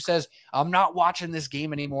 Anybody who says, I'm not watching this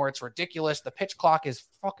game anymore, it's ridiculous, the pitch clock is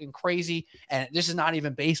fucking crazy, and this is not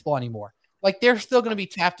even baseball anymore. Like, they're still going to be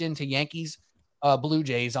tapped into Yankees, Blue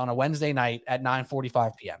Jays on a Wednesday night at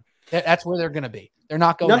 9:45 p.m. That's where they're going to be. They're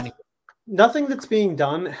not going anywhere. Nothing that's being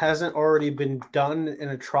done hasn't already been done in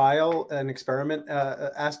a trial, an experiment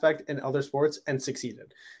aspect in other sports and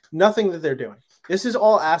succeeded. Nothing that they're doing. This is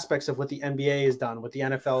all aspects of what the NBA has done, what the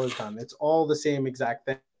NFL has done. It's all the same exact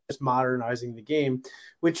thing, just modernizing the game,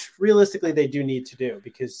 which realistically they do need to do,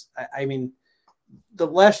 because, I mean, the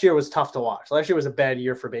last year was tough to watch. Last year was a bad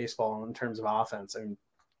year for baseball in terms of offense. I mean,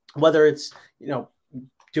 whether it's,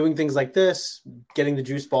 doing things like this, getting the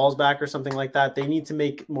juice balls back or something like that, they need to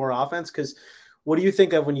make more offense. Because what do you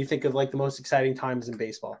think of when you think of like the most exciting times in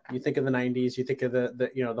baseball? You think of the 90s, you think of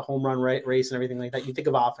the home run race and everything like that. You think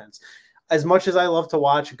of offense. As much as I love to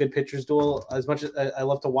watch a good pitcher's duel, as much as I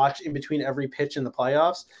love to watch in between every pitch in the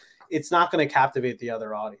playoffs, it's not going to captivate the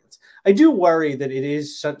other audience. I do worry that it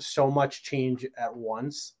is so much change at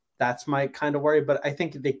once. That's my kind of worry, but I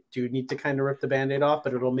think they do need to kind of rip the Band-Aid off,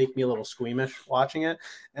 but it'll make me a little squeamish watching it.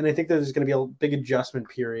 And I think that there's going to be a big adjustment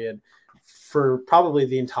period for probably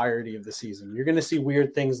the entirety of the season. You're going to see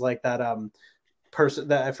weird things like that person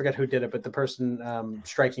that I forget who did it, but the person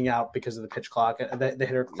striking out because of the pitch clock, the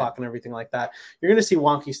hitter clock and everything like that. You're going to see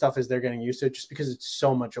wonky stuff as they're getting used to it, just because it's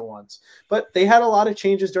so much at once. But they had a lot of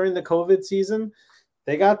changes during the COVID season.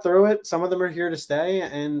 They got through it. Some of them are here to stay.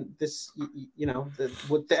 And this,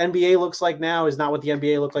 what the NBA looks like now is not what the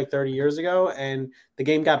NBA looked like 30 years ago. And the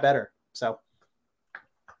game got better. So.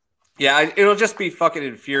 Yeah, it'll just be fucking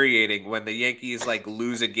infuriating when the Yankees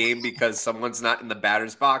lose a game because someone's not in the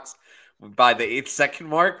batter's box by the 8-second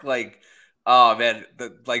mark. Oh man,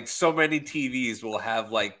 so many TVs will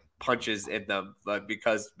have punches in them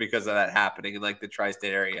because of that happening in the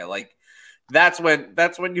tri-state area. That's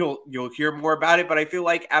when you'll hear more about it. But I feel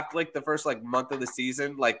like after the first month of the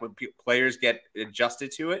season, when players get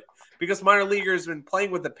adjusted to it, because minor leaguers have been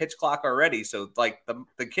playing with the pitch clock already. So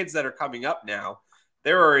the kids that are coming up now,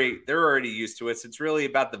 they're already used to it. So it's really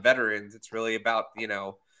about the veterans. It's really about,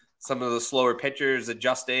 some of the slower pitchers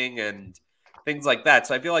adjusting and things like that.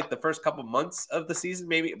 So I feel like the first couple months of the season,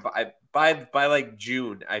 maybe by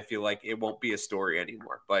June, I feel like it won't be a story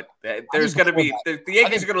anymore. But there's going to be the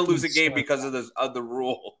Yankees are going to lose a game because of the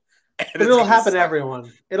rule. But it'll happen to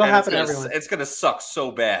everyone. It's going to suck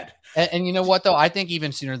so bad. And you know what though? I think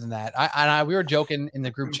even sooner than that. We were joking in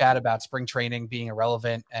the group chat about spring training being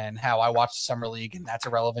irrelevant and how I watched the summer league and that's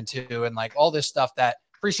irrelevant too, and all this stuff that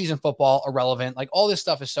preseason football irrelevant. All this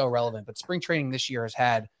stuff is so irrelevant. But spring training this year has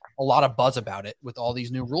had a lot of buzz about it with all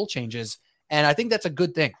these new rule changes. And I think that's a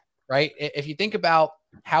good thing, right? If you think about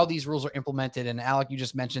how these rules are implemented, and Alec, you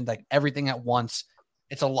just mentioned everything at once,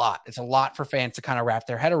 it's a lot. It's a lot for fans to kind of wrap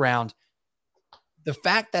their head around. The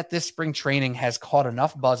fact that this spring training has caught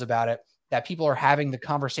enough buzz about it, that people are having the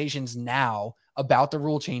conversations now about the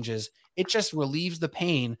rule changes, it just relieves the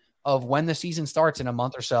pain of when the season starts in a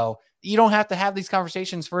month or so. You don't have to have these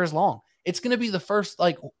conversations for as long. It's going to be the first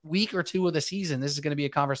week or two of the season. This is going to be a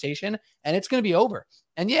conversation and it's going to be over.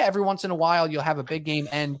 And yeah, every once in a while you'll have a big game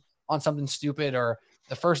end on something stupid, or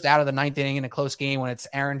the first out of the ninth inning in a close game when it's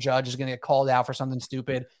Aaron Judge is going to get called out for something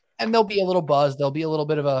stupid. And there'll be a little buzz. There'll be a little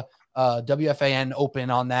bit of a WFAN open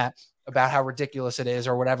on that about how ridiculous it is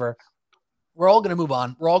or whatever. We're all going to move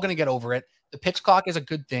on. We're all going to get over it. The pitch clock is a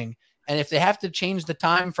good thing. And if they have to change the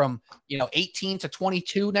time from, 18 to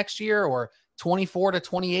 22 next year, or 24 to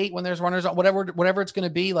 28 when there's runners on, whatever it's going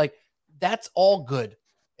to be, that's all good.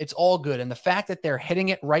 It's all good. And the fact that they're hitting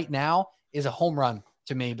it right now is a home run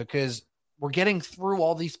to me, because we're getting through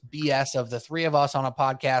all these BS of the three of us on a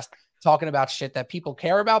podcast talking about shit that people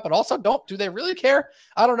care about, but also do they really care?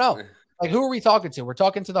 I don't know. Who are we talking to? We're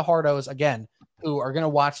talking to the hardos again, who are going to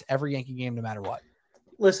watch every Yankee game no matter what.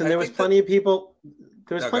 Listen, there was plenty of people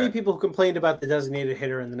who complained about the designated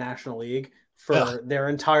hitter in the National League for their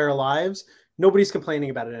entire lives. nobody's complaining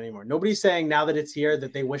about it anymore. Nobody's saying now that it's here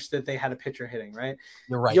that they wish that they had a pitcher hitting, right?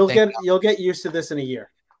 You're right. You'll get used to this in a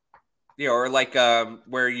year. Yeah, or like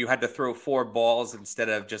where you had to throw 4 balls instead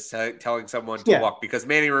of just telling someone to walk, because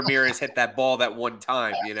Manny Ramirez hit that ball that one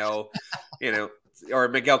time, or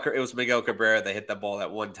it was Miguel Cabrera that hit that ball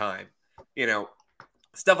that one time,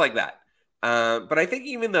 stuff like that. But I think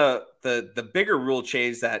even the bigger rule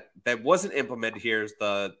change that wasn't implemented here is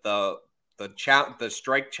the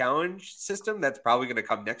strike challenge system that's probably going to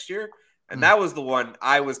come next year, and that was the one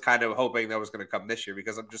I was kind of hoping that was going to come this year,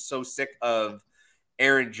 because I'm just so sick of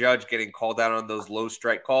Aaron Judge getting called out on those low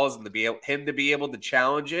strike calls, and to be able to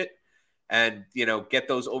challenge it and get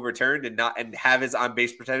those overturned and have his on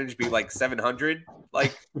base percentage be like 700,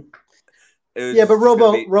 like but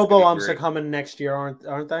robo umps are coming next year,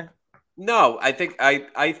 aren't they? No, I think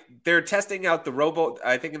they're testing out the robo.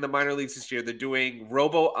 I think in the minor leagues this year they're doing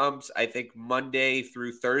robo umps. I think Monday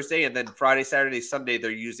through Thursday, and then Friday, Saturday, Sunday they're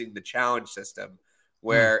using the challenge system,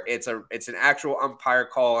 where it's an actual umpire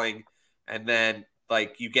calling, and then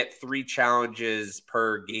like you get 3 challenges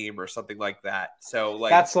per game or something like that. So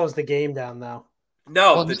like that slows the game down, though.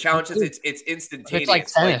 No, the challenge is it's instantaneous. It's like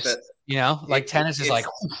tennis, like tennis is like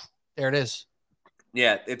there it is.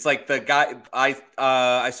 Yeah, it's like the guy.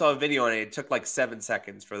 I saw a video on it. It took like 7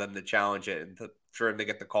 seconds for them to challenge it and for him to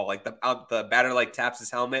get the call. Like the batter like taps his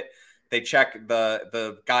helmet. They check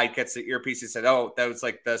the guy gets the earpiece. He said, "Oh, that was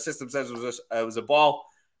like the system says it was a ball."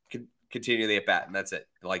 Continue the at bat, and that's it.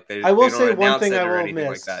 Like I will say one thing I will miss.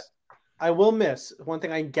 Like that. I will miss one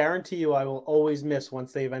thing. I guarantee you, I will always miss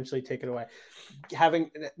once they eventually take it away.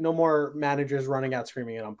 Having no more managers running out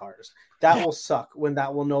screaming at umpires. That will suck when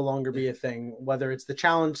that will no longer be a thing. Whether it's the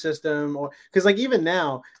challenge system or because like even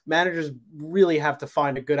now, managers really have to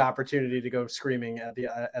find a good opportunity to go screaming at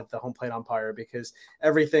the home plate umpire, because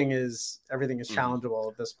everything is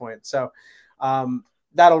challengeable at this point. So.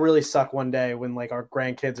 That'll really suck one day when like our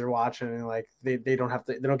grandkids are watching and like they don't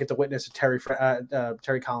get to witness a Terry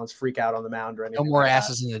Collins freak out on the mound or anything. No more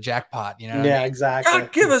asses in the jackpot, Yeah, exactly. Gotta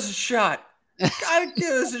give us a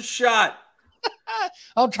shot.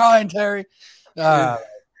 I'm trying, Terry.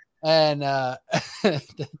 And that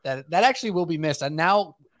actually will be missed. And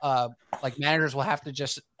now, like managers will have to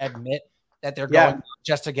just admit that they're going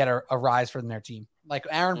just to get a rise from their team. Like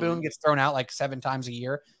Aaron Boone gets thrown out like 7 times a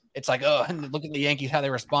year. It's like, oh, and look at the Yankees, how they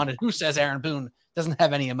responded. Who says Aaron Boone doesn't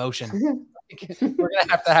have any emotion? We're going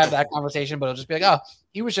to have that conversation, but it'll just be like, oh,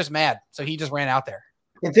 he was just mad. So he just ran out there.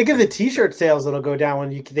 And think of the T-shirt sales that'll go down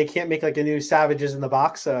when they can't make like a new Savages in the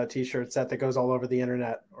Box T-shirt set that goes all over the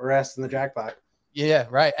internet or S in the jackpot. Yeah,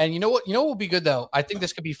 right. And you know what will be good, though? I think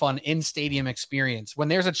this could be fun in-stadium experience. When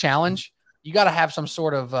there's a challenge, you got to have some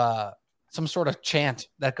sort of chant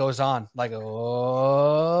that goes on. Like,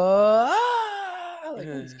 oh,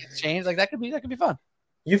 change like that could be fun.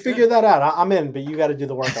 You figure that out. I'm in, but you got to do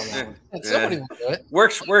the work on that one. Somebody will do it.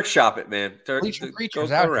 Workshop it, man. Go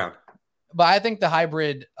around. But I think the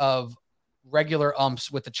hybrid of regular umps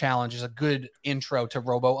with the challenge is a good intro to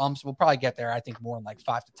robo umps. We'll probably get there, I think, more in like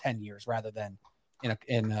 5 to 10 years rather than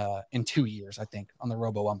in 2 years, I think, on the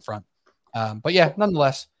robo ump front. But yeah,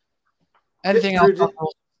 nonetheless. Anything else? Go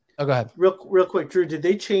ahead. Real quick, Drew, did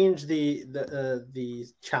they change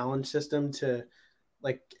the challenge system to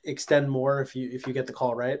like extend more if you get the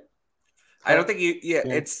call right? I don't think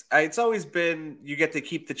it's always been you get to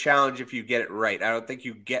keep the challenge if you get it right. I don't think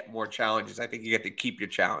you get more challenges. I think you get to keep your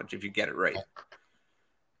challenge if you get it right.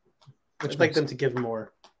 I'd like them to give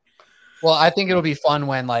more. Well, I think it'll be fun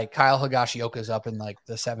when like Kyle Higashioka's up in like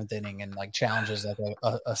the 7th inning and like challenges like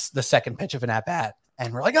the second pitch of an at bat,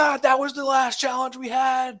 and we're like, that was the last challenge we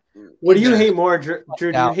had. What do you hate more, Drew? Do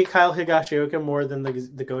you hate Kyle Higashioka more than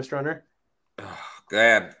the Ghost Runner? Oh,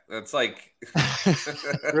 God, that's like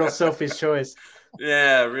real Sophie's choice.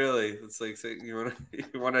 Yeah, really. It's like you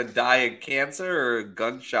want to die of cancer or a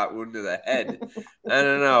gunshot wound to the head. I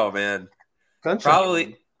don't know, man. Gunshot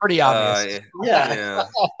Probably pretty obvious. Yeah.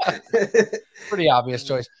 Pretty obvious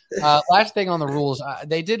choice. Last thing on the rules,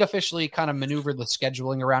 they did officially kind of maneuver the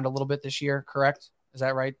scheduling around a little bit this year, correct? Is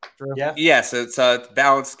that right, Drew? Yeah. Yes, it's a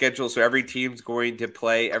balanced schedule, so every team's going to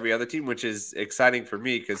play every other team, which is exciting for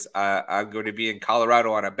me because I'm going to be in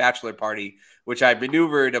Colorado on a bachelor party, which I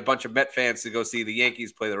maneuvered a bunch of Met fans to go see the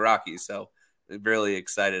Yankees play the Rockies. So I'm really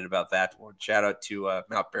excited about that one. Shout out to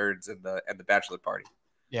Mount Burns and the bachelor party.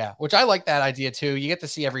 Yeah, which I like that idea too. You get to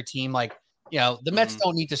see every team. Like, the Mets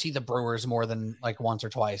don't need to see the Brewers more than like once or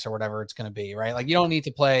twice or whatever it's going to be, right? Like, you don't need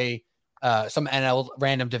to play some NL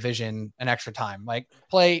random division an extra time. Like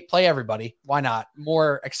play everybody. Why not?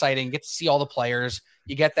 More exciting. Get to see all the players.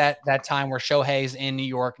 You get that time where Shohei's in New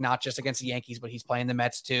York, not just against the Yankees, but he's playing the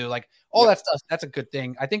Mets too. Like all that stuff. That's a good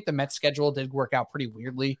thing. I think the Mets schedule did work out pretty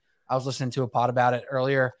weirdly. I was listening to a pod about it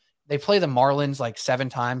earlier. They play the Marlins like 7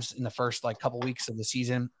 times in the first like couple weeks of the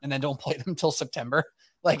season and then don't play them until September.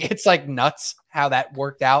 Like it's like nuts how that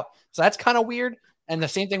worked out. So that's kind of weird. And the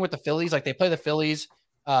same thing with the Phillies. Like they play the Phillies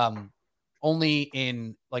only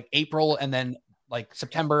in like April and then like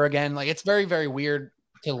September again. Like it's very, very weird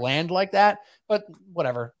to land like that, but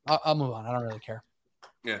whatever. I'll move on. I don't really care.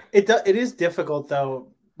 Yeah. It is difficult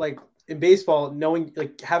though. Like in baseball, knowing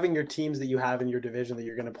like having your teams that you have in your division that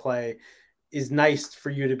you're going to play is nice for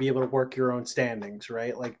you to be able to work your own standings,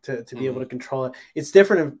 right? Like to be able to control it. It's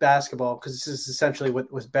different in basketball because this is essentially what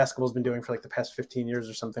basketball's been doing for like the past 15 years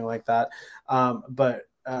or something like that. But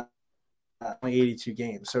only 82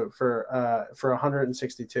 games. So for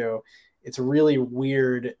 162, it's really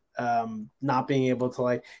weird not being able to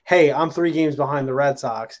like, hey, I'm 3 games behind the Red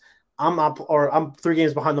Sox. I'm 3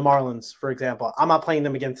 games behind the Marlins, for example. I'm not playing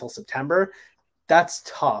them again until September. That's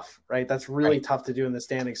tough, right? That's really tough to do in the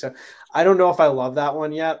standings. So I don't know if I love that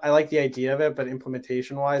one yet. I like the idea of it, but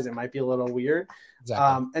implementation wise, it might be a little weird.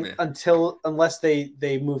 Exactly. Unless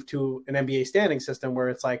they move to an NBA standing system where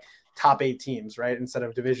it's like top 8 teams, right? Instead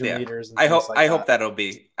of division leaders. And I hope that'll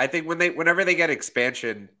be. I think whenever they get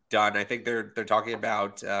expansion done, I think they're talking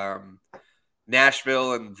about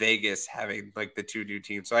Nashville and Vegas having like the 2 new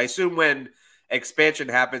teams. So I assume when expansion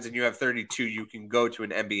happens and you have 32, you can go to an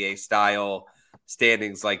NBA style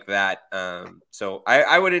standings like that. So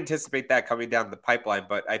I would anticipate that coming down the pipeline,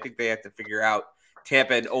 but I think they have to figure out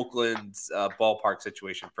Tampa and Oakland's ballpark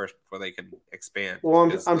situation first before they can expand.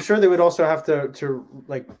 Well, I'm sure they would also have to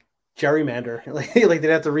like gerrymander, like they'd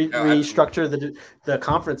have to restructure the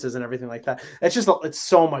conferences and everything like that. It's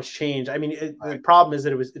so much change. I mean, the problem is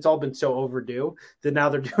that it's all been so overdue that now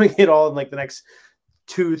they're doing it all in like the next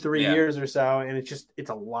 2-3 years or so, and it's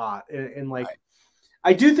a lot. And like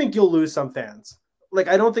I do think you'll lose some fans. Like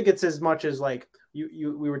I don't think it's as much as like we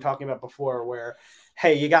were talking about before, where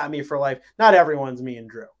hey, you got me for life. Not everyone's me and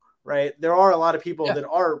Drew, right? There are a lot of people that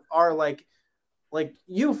are like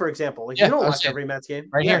you, for example. Like you don't watch every Mets game,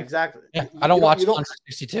 right here. Exactly. Yeah, I don't watch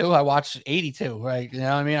 162. I watch 82. Right? You know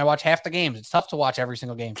what I mean? I watch half the games. It's tough to watch every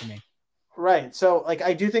single game for me. Right. So like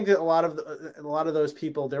I do think that a lot of those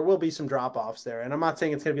people, there will be some drop-offs there. And I'm not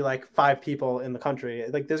saying it's going to be like 5 people in the country.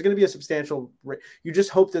 Like there's going to be a substantial you just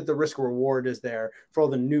hope that the risk reward is there for all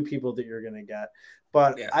the new people that you're going to get.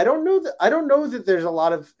 But I don't know that there's a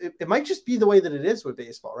lot of it might just be the way that it is with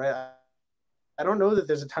baseball, right? I don't know that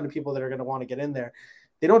there's a ton of people that are going to want to get in there.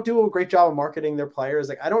 They don't do a great job of marketing their players.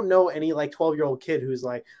 Like I don't know any like 12-year-old kid who's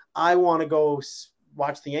like, I want to go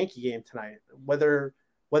watch the Yankee game tonight, whether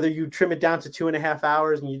you trim it down to 2.5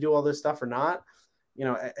 hours and you do all this stuff or not. You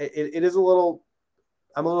know, it is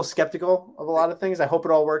I'm a little skeptical of a lot of things. I hope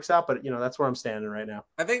it all works out, but that's where I'm standing right now.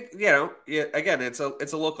 I think, again, it's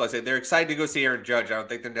a local. I say they're excited to go see Aaron Judge. I don't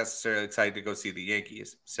think they're necessarily excited to go see the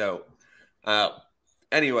Yankees. So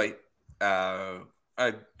anyway,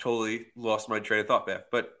 I totally lost my train of thought there,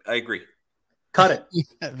 but I agree. Cut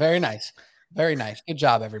it. Very nice. Very nice. Good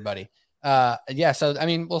job, everybody. So I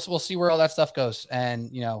mean, we'll see where all that stuff goes,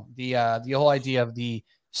 and the whole idea of the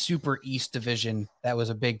Super East Division, that was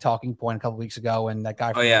a big talking point a couple weeks ago, and that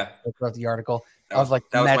guy wrote the article. I was like,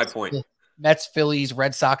 that was my point. Mets, Phillies,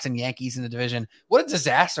 Red Sox, and Yankees in the division. What a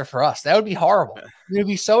disaster for us! That would be horrible. It would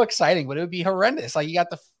be so exciting, but it would be horrendous. Like you got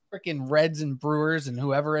the freaking Reds and Brewers and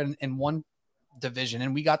whoever in one division,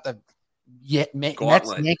 and we got the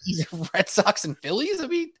Mets, Yankees, Red Sox, and Phillies. That'd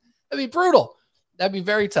be brutal. That'd be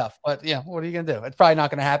very tough. But what are you gonna do? It's probably not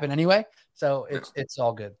gonna happen anyway. So it's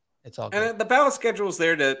all good. It's all good. And the balanced schedule is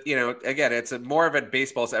there to, again, it's more of a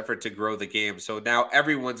baseball's effort to grow the game. So now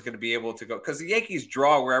everyone's going to be able to go because the Yankees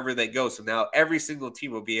draw wherever they go. So now every single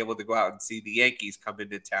team will be able to go out and see the Yankees come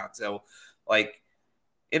into town. So like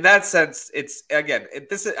in that sense, it's again,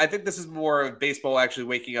 I think this is more of baseball actually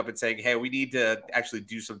waking up and saying, hey, we need to actually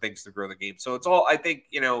do some things to grow the game. So it's all, I think,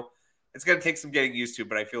 it's going to take some getting used to,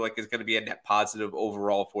 but I feel like it's going to be a net positive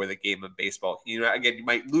overall for the game of baseball. Again, you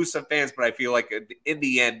might lose some fans, but I feel like in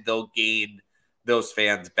the end, they'll gain those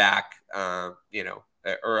fans back, or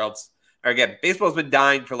else. Or again, baseball's been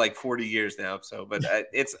dying for like 40 years now. So, but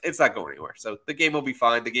it's not going anywhere. So the game will be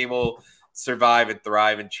fine. The game will survive and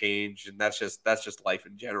thrive and change. And that's just life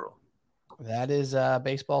in general. That is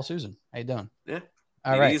baseball, Susan. How you doing? Yeah.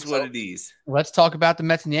 All right. It is what it is. Let's talk about the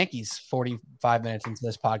Mets and Yankees 45 minutes into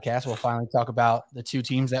this podcast. We'll finally talk about the two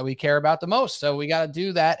teams that we care about the most. So we got to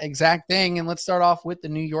do that exact thing. And let's start off with the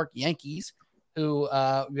New York Yankees, who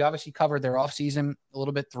we obviously covered their offseason a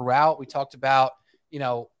little bit throughout. We talked about,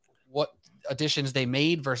 what additions they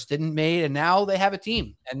made versus didn't made. And now they have a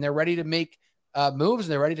team and they're ready to make moves.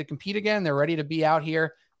 They're ready to compete again. They're ready to be out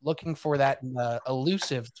here looking for that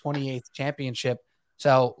elusive 28th championship.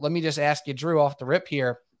 So let me just ask you, Drew, off the rip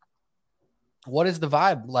here. What is the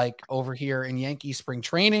vibe like over here in Yankee spring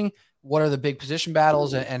training? What are the big position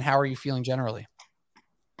battles, and how are you feeling generally?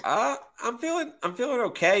 I'm feeling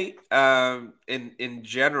okay. In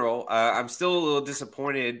general, I'm still a little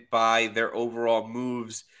disappointed by their overall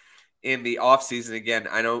moves in the offseason. Again,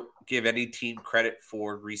 I don't give any team credit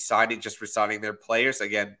for resigning their players.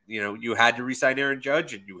 Again, you had to resign Aaron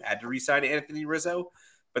Judge and you had to resign Anthony Rizzo.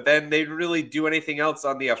 But then they didn't really do anything else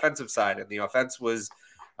on the offensive side. And the offense was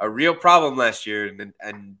a real problem last year.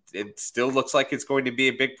 And it still looks like it's going to be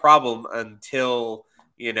a big problem until,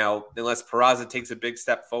 unless Peraza takes a big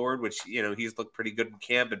step forward, which, he's looked pretty good in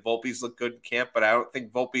camp and Volpe's looked good in camp. But I don't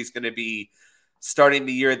think Volpe's going to be starting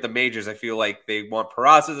the year at the majors. I feel like they want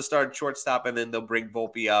Peraza to start at shortstop and then they'll bring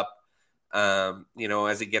Volpe up.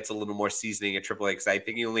 As he gets a little more seasoning at AAA, because I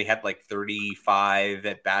think he only had like 35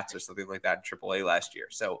 at bats or something like that in AAA last year.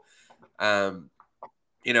 So,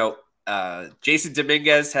 Jason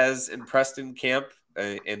Dominguez has impressed in camp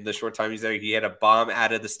in the short time he's there. He had a bomb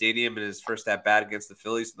out of the stadium in his first at bat against the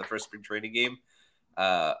Phillies in the first spring training game.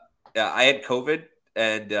 I had COVID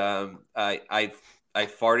and I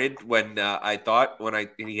farted when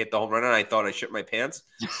he hit the home run and I thought I shit my pants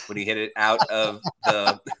when he hit it out of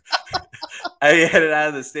the. I hit it out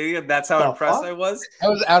of the stadium. That's how impressed I was. That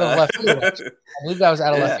was out of left field. I believe that was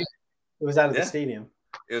out of left field. It was out of the stadium.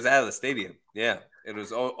 It was out of the stadium. Yeah, it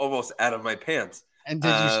was almost out of my pants. And did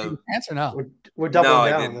you shit your pants or no? We're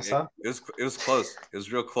doubling down on this, huh? It was close. It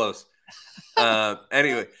was real close.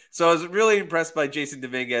 Anyway, so I was really impressed by Jason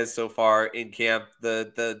Dominguez so far in camp.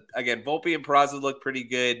 Again, Volpe and Peraza look pretty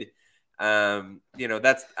good. I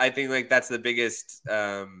think that's the biggest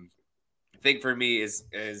thing for me is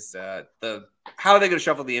how are they going to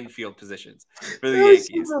shuffle the infield positions for the Yankees?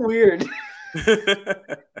 Super weird.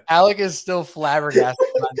 Alec is still flabbergasted.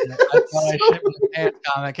 I thought I shit my pants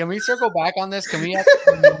comment. Can we circle back on this? Can we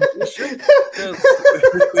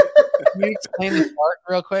explain the fart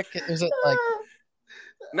real quick? Is it like?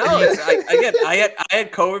 No, I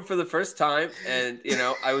had COVID for the first time, and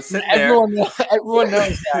I was sitting there. Everyone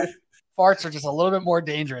knows that farts are just a little bit more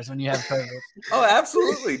dangerous when you have COVID. Oh,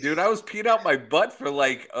 absolutely, dude! I was peeing out my butt for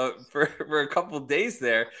for a couple of days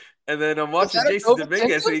there, and then I'm watching Jason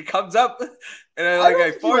Dominguez, and he comes up, and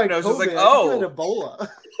I farted, and I was just like, "Oh, Ebola."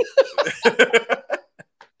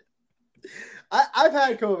 I've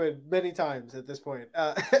had COVID many times at this point.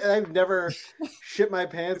 I've never shit my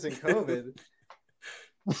pants in COVID.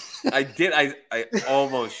 I did. I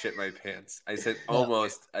almost shit my pants. I said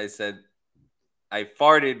almost. I said I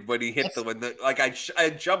farted when he hit the window. Like I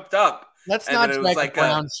jumped up. Let's not drag a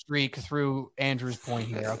brown streak through Andrew's point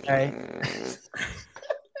here, okay?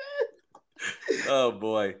 Oh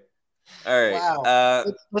boy! All right. Wow.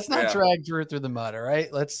 Let's not drag Drew through the mud. All right.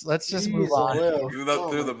 Let's just move on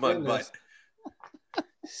through the mud butt.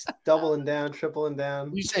 Doubling down, tripling down.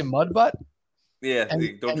 Did you say mud butt? Yeah.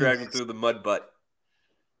 Don't drag him through the mud butt.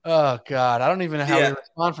 Oh God, I don't even know how we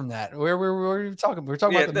respond from that. Where were we talking? We were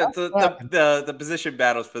talking about the position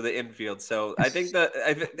battles for the infield. So I think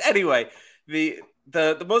anyway,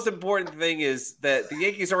 the most important thing is that the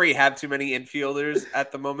Yankees already have too many infielders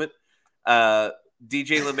at the moment.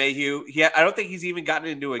 DJ LeMahieu, I don't think he's even gotten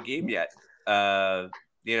into a game yet.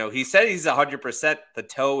 He said he's 100%. The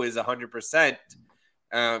toe is 100%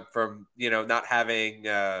 from not having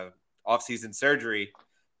off-season surgery.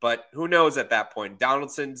 But who knows at that point?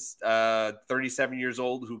 Donaldson's 37 years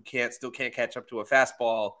old who still can't catch up to a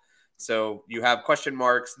fastball. So you have question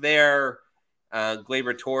marks there.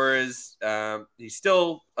 Gleyber Torres, he's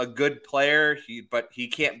still a good player, but he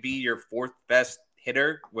can't be your fourth best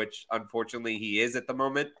hitter, which unfortunately he is at the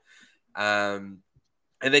moment. And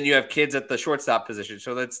then you have kids at the shortstop position.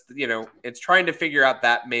 So that's, it's trying to figure out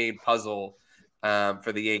that main puzzle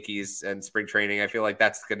for the Yankees and spring training. I feel like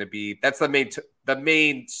that's the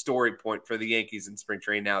main story point for the Yankees in spring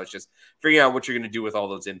training now is just figuring out what you're going to do with all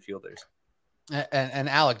those infielders. And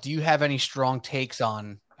Alec, do you have any strong takes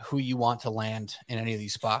on who you want to land in any of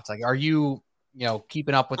these spots? Like, are you,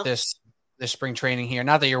 keeping up with this spring training here?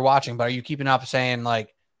 Not that you're watching, but are you keeping up saying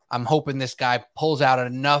like, I'm hoping this guy pulls out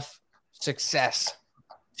enough success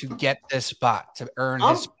to get this spot, to earn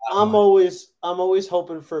his spot. I'm always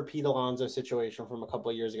hoping for a Pete Alonso situation from a couple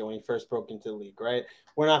of years ago when he first broke into the league, right?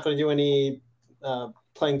 We're not going to do any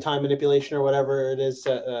playing time manipulation or whatever it is,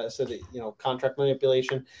 so that contract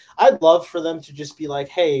manipulation. I'd love for them to just be like,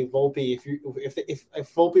 hey, Volpe,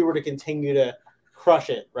 if Volpe were to continue to crush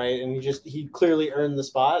it, right, and he clearly earned the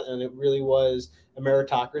spot, and it really was a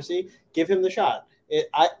meritocracy, give him the shot.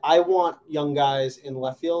 I want young guys in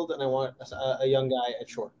left field, and I want a young guy at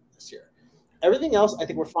short this year. Everything else, I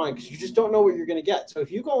think we're fine because you just don't know what you're going to get. So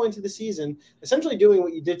if you go into the season essentially doing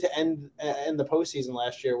what you did to end the postseason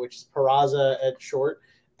last year, which is Peraza at short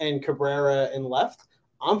and Cabrera in left,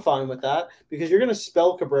 I'm fine with that because you're going to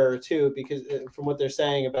spell Cabrera too, because from what they're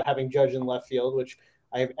saying about having Judge in left field, which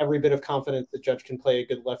I have every bit of confidence that Judge can play a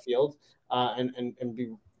good left field and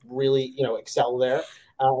be really, excel there.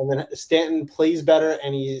 And then Stanton plays better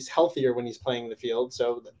and he's healthier when he's playing the field.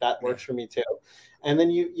 So that works for me too. And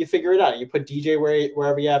then you figure it out. You put DJ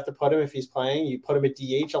wherever you have to put him if he's playing. You put him at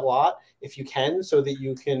DH a lot if you can, so that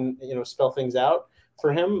you can, spell things out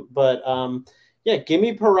for him. But give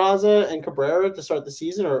me Peraza and Cabrera to start the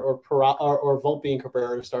season, or Volpe and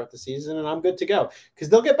Cabrera to start the season, and I'm good to go because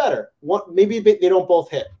they'll get better. Maybe they don't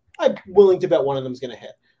both hit. I'm willing to bet one of them is going to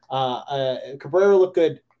hit. Cabrera looked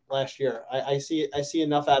good last year. I see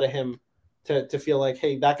enough out of him to feel like,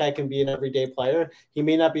 hey, that guy can be an everyday player. He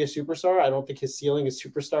may not be a superstar. I don't think his ceiling is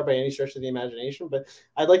superstar by any stretch of the imagination, but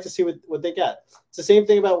I'd like to see what they get. It's the same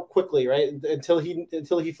thing about Quickly, right? Until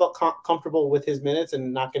he felt comfortable with his minutes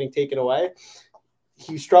and not getting taken away,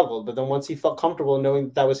 he struggled. But then once he felt comfortable knowing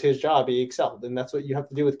that was his job, he excelled. And that's what you have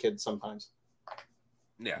to do with kids sometimes.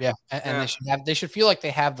 Yeah. And they should feel like they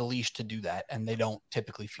have the leash to do that, and they don't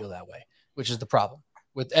typically feel that way, which is the problem.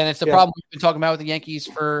 And it's the problem we've been talking about with the Yankees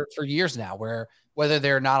for years now, where whether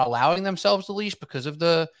they're not allowing themselves the leash because of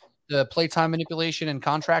the playtime manipulation and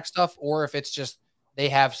contract stuff, or if it's just they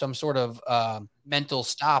have some sort of mental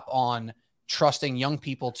stop on trusting young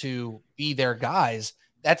people to be their guys.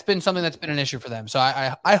 That's been something that's been an issue for them. So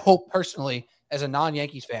I hope personally, as a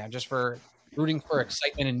non-Yankees fan, just for rooting for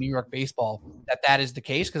excitement in New York baseball, that is the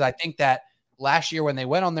case. Because I think that last year when they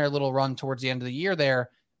went on their little run towards the end of the year there,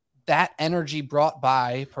 that energy brought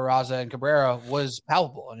by Peraza and Cabrera was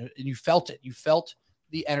palpable, and you felt it. You felt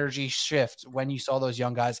the energy shift when you saw those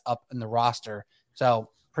young guys up in the roster. So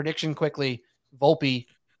prediction quickly, Volpe,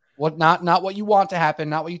 not what you want to happen,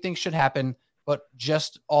 not what you think should happen, but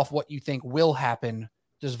just off what you think will happen.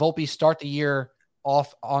 Does Volpe start the year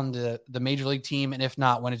off on the major league team? And if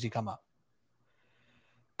not, when does he come up?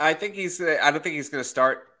 I don't think he's going to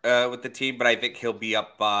start with the team, but I think he'll be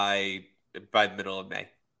up by the middle of May.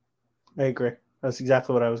 I agree. That's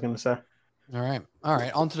exactly what I was going to say. All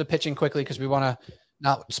right. On to the pitching quickly, because we want to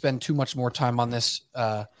not spend too much more time on this,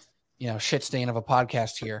 shit stain of a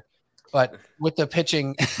podcast here. But with the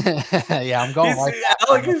pitching, I'm going.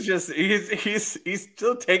 Alec is he's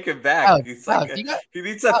still taken back. Alec, he's like he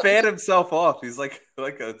needs to fan himself off. He's like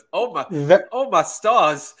my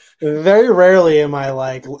stars. Very rarely am I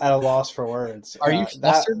like at a loss for words. Are you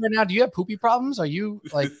flustered right now? Do you have poopy problems? Are you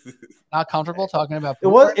like not comfortable talking about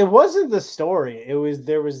poop? It wasn't the story.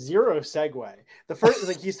 There was zero segue. The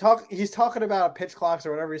first he's talking about pitch clocks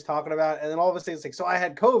or whatever he's talking about, and then all of a sudden it's like, so I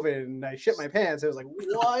had COVID and I shit my pants. It was like,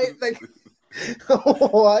 what?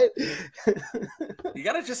 What? You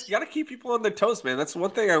gotta keep people on their toes, man. That's one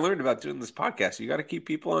thing I learned about doing this podcast. You gotta keep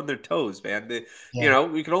people on their toes, man.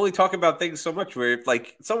 We can only talk about things so much. Where if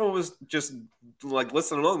like someone was just like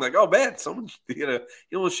listening along, like, oh man, someone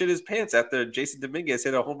almost shit his pants after Jason Dominguez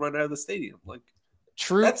hit a home run out of the stadium. Like,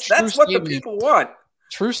 that's what the people want.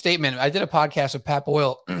 True statement. I did a podcast with Pat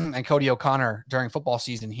Boyle and Cody O'Connor during football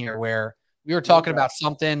season here, where we were talking about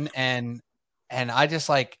something, and I just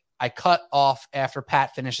I cut off after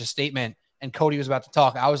Pat finished his statement and Cody was about to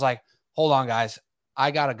talk. I was like, hold on, guys.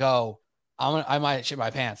 I got to go. I might shit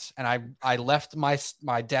my pants. And I left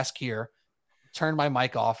my desk here, turned my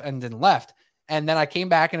mic off, and then left. And then I came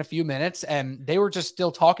back in a few minutes, and they were just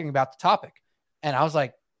still talking about the topic. And I was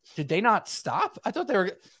like, did they not stop? I thought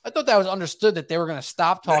that was understood that they were going to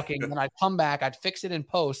stop talking. And then I'd come back, I'd fix it in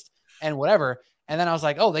post and whatever. And then I was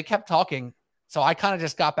like, oh, they kept talking. So I kind of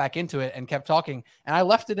just got back into it and kept talking, and I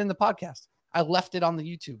left it in the podcast. I left it on the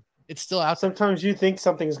YouTube. It's still out. Sometimes you think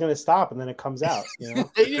something's going to stop, and then it comes out.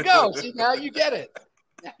 There you go. See, now you get it.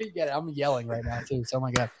 I'm yelling right now too. So, oh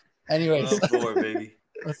my God. Anyways, baby.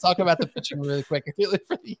 Let's talk about the pitching really quick. I feel it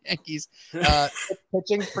for the Yankees.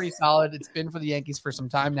 Pitching's pretty solid. It's been for the Yankees for some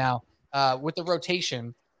time now. With the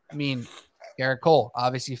rotation, I mean, Garrett Cole,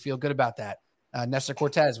 obviously you feel good about that. Nestor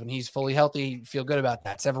Cortez, when he's fully healthy, you feel good about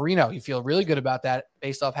that. Severino, you feel really good about that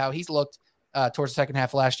based off how he's looked towards the second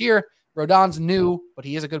half of last year. Rodon's new, but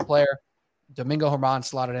he is a good player. Domingo Germán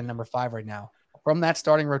slotted in number 5 right now. From that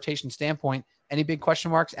starting rotation standpoint, any big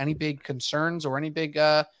question marks, any big concerns, or any big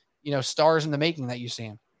stars in the making that you see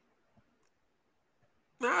him?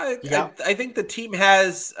 I think the team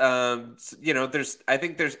has, there's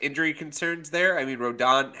injury concerns there. I mean,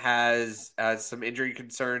 Rodon has some injury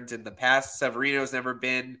concerns in the past. Severino's never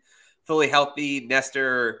been fully healthy.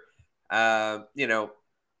 Nestor, had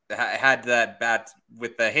that bat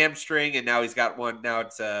with the hamstring, and now he's got one. Now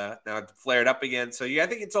it's flared up again. So I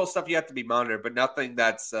think it's all stuff you have to be monitored, but nothing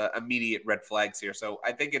that's immediate red flags here. So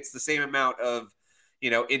I think it's the same amount of,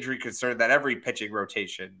 injury concern that every pitching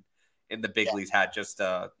rotation in the big leagues had. Just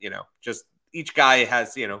each guy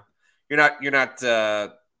has, you're not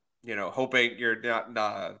hoping, you're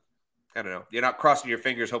not crossing your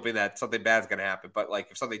fingers hoping that something bad's going to happen. But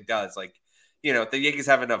like if something does, like, the Yankees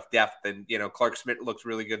have enough depth, and, Clark Schmidt looks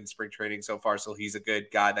really good in spring training so far. So he's a good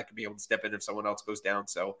guy that can be able to step in if someone else goes down.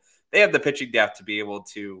 So they have the pitching depth to be able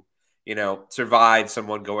to, survive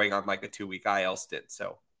someone going on like a 2-week IL stint.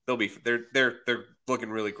 So they're looking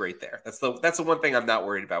really great there. That's the one thing I'm not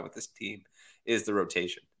worried about with this team is the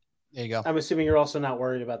rotation. There you go. I'm assuming you're also not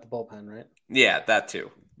worried about the bullpen, right? Yeah, that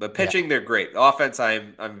too. The pitching, they're great. The offense,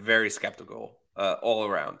 I'm very skeptical all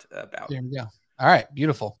around about. There we go. All right,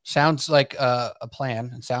 beautiful. Sounds like a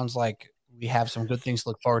plan. It sounds like we have some good things to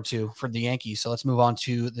look forward to for the Yankees. So let's move on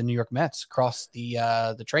to the New York Mets. Cross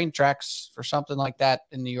the train tracks for something like that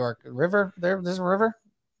in New York. River? There's a river?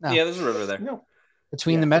 No. Yeah, there's a river there. No.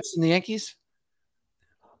 Between the Mets and the Yankees?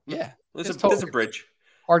 Yeah. There's a bridge.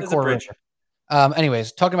 Hardcore bridge.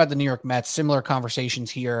 Anyways, talking about the New York Mets, similar conversations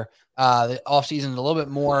here. The offseason is a little bit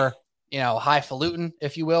more, highfalutin,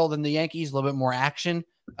 if you will, than the Yankees, a little bit more action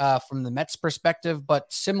from the Mets perspective.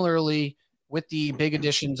 But similarly, with the big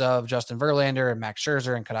additions of Justin Verlander and Max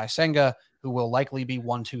Scherzer and Kadai Senga, who will likely be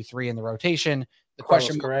 1, 2, 3 in the rotation. The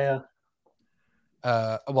question. Correa.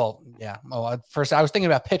 First I was thinking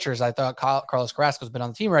about pitchers. I thought Carlos Carrasco's been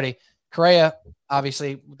on the team already. Correa,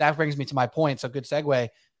 obviously, that brings me to my point. So good segue.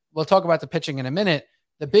 We'll talk about the pitching in a minute.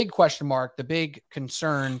 The big question mark, the big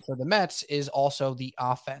concern for the Mets is also the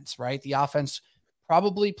offense, right? The offense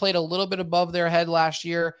probably played a little bit above their head last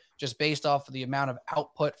year, just based off of the amount of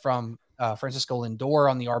output from Francisco Lindor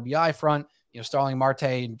on the RBI front. Starling Marte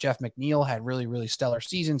and Jeff McNeil had really, really stellar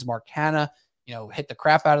seasons. Mark Hanna, hit the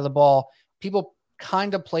crap out of the ball. People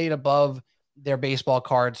kind of played above their baseball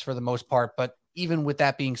cards for the most part. But even with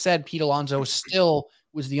that being said, Pete Alonso still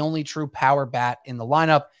was the only true power bat in the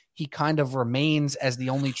lineup. He kind of remains as the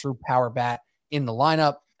only true power bat in the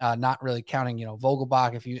lineup, not really counting,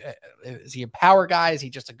 Vogelbach. Is he a power guy? Is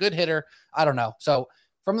he just a good hitter? I don't know. So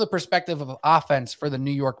from the perspective of offense for the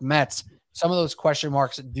New York Mets, some of those question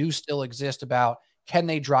marks do still exist about, can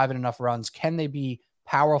they drive in enough runs? Can they be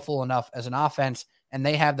powerful enough as an offense? And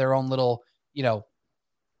they have their own little,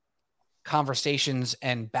 conversations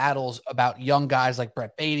and battles about young guys like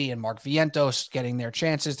Brett Beatty and Mark Vientos getting their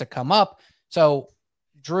chances to come up. So,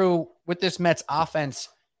 Drew, with this Mets offense,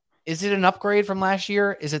 is it an upgrade from last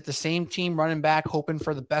year? Is it the same team running back, hoping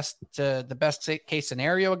for the best case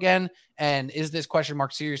scenario again? And is this question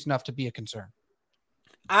mark serious enough to be a concern?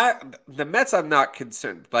 The Mets, I'm not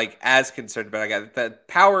concerned, as concerned about. Again, the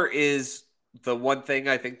power is the one thing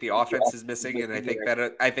I think the offense is missing, and I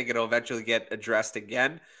think it'll eventually get addressed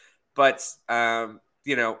again. But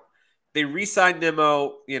they re-signed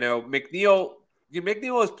Nimmo. McNeil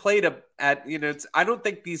has played I don't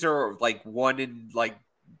think these are one in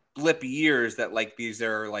blip years that these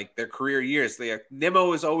are their career years.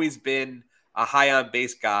 Nimmo has always been a high on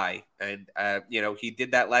base guy, and he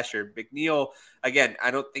did that last year. McNeil, again, I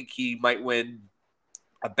don't think he might win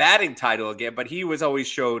a batting title again, but he was always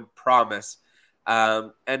showed promise.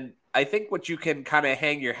 And I think what you can kind of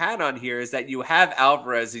hang your hat on here is that you have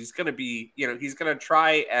Alvarez. He's going to be, he's going to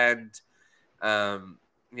try and, they're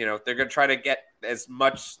going to try to get as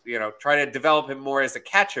much, try to develop him more as a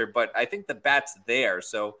catcher. But I think the bat's there.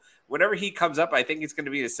 So whenever he comes up, I think it's going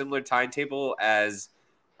to be a similar timetable as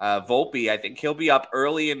Volpe. I think he'll be up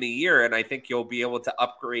early in the year, and I think you'll be able to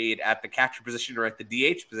upgrade at the catcher position or at the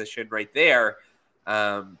DH position right there.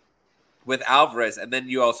 With Alvarez, and then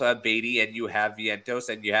you also have Beatty, and you have Vientos,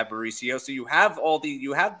 and you have Mauricio. So you have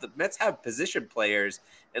the Mets have position players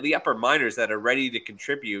in the upper minors that are ready to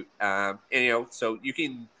contribute. So you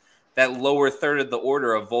can, that lower third of the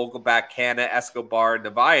order of Vogelbach, Hanna, Escobar,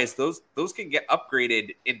 Narvaez, those can get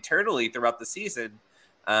upgraded internally throughout the season.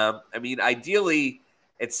 Ideally,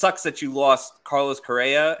 it sucks that you lost Carlos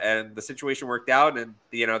Correa and the situation worked out, and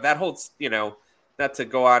that holds not to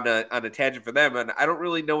go on a tangent for them, and I don't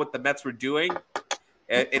really know what the Mets were doing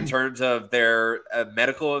in terms of their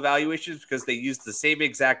medical evaluations, because they used the same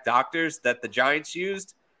exact doctors that the Giants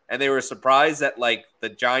used. And they were surprised that like the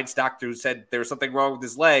Giants doctor who said there was something wrong with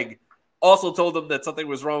his leg also told them that something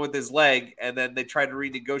was wrong with his leg. And then they tried to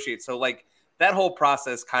renegotiate. So like that whole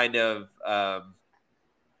process kind of,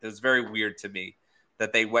 it was very weird to me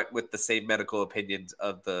that they went with the same medical opinions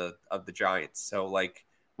of the Giants. So like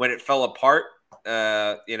when it fell apart,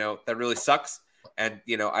 that really sucks. And,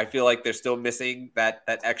 I feel like they're still missing that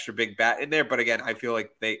extra big bat in there. But again, I feel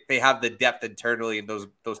like they have the depth internally and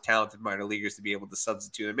those talented minor leaguers to be able to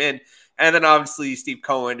substitute them in. And then obviously Steve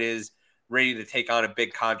Cohen is ready to take on a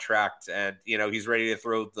big contract, and, he's ready to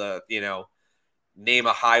throw the, name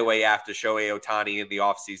a highway after Shohei Ohtani in the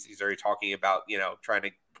offseason. He's already talking about,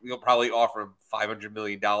 you'll probably offer him $500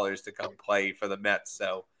 million to come play for the Mets.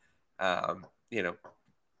 So, you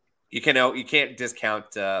can't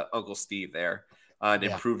discount Uncle Steve there on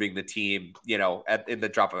improving the team, in the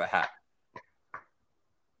drop of a hat.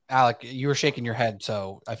 Alec, you were shaking your head,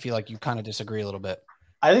 so I feel like you kind of disagree a little bit.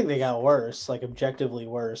 I think they got worse, like objectively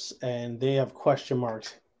worse, and they have question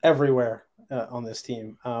marks everywhere on this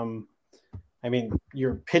team. I mean,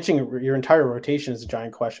 your pitching, your entire rotation is a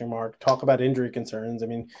giant question mark. Talk about injury concerns. I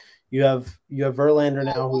mean, you have Verlander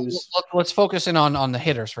now, who's. Let's focus in on the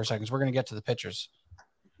hitters for a second. We're going to get to the pitchers.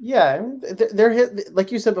 Yeah, they're hit,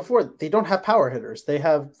 like you said before. They don't have power hitters. They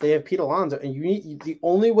have Pete Alonso, and the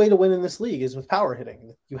only way to win in this league is with power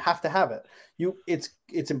hitting. You have to have it.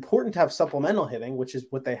 It's important to have supplemental hitting, which is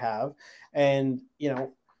what they have, and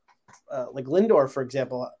like Lindor, for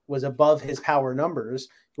example, was above his power numbers.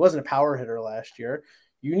 He wasn't a power hitter last year.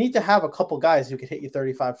 You need to have a couple guys who could hit you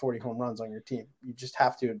 35, 40 home runs on your team. You just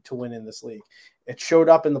have to win in this league. It showed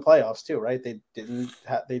up in the playoffs too, right? They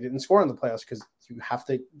didn't score in the playoffs because you have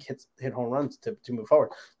to hit home runs to move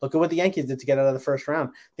forward. Look at what the Yankees did to get out of the first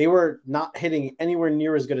round. They were not hitting anywhere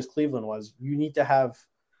near as good as Cleveland was. You need to have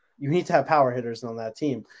power hitters on that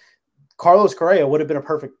team. Carlos Correa would have been a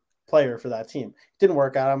perfect player for that team. It didn't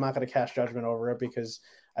work out. I'm not going to cast judgment over it because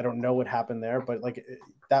I don't know what happened there, but like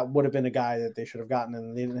that would have been a guy that they should have gotten,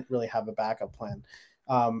 and they didn't really have a backup plan.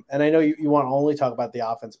 And I know you want to only talk about the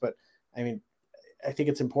offense, but I mean, I think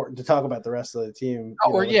it's important to talk about the rest of the team.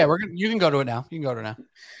 You can go to it now.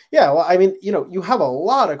 Yeah, well, I mean, you have a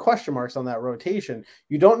lot of question marks on that rotation.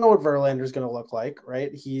 You don't know what Verlander is going to look like,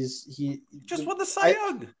 right? He just won the Cy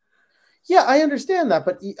Young. Yeah, I understand that,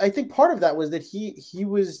 but I think part of that was that he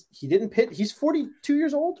didn't pitch. He's 42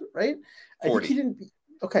 years old, right? 40. I think he didn't.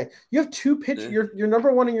 Okay, you have two pitch. Your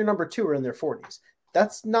number one and your number two are in their 40s.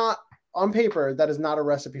 That's not on paper. That is not a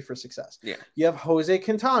recipe for success. Yeah. You have Jose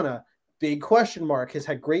Quintana, big question mark. Has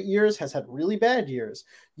had great years, has had really bad years.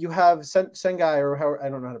 You have Senga, or how I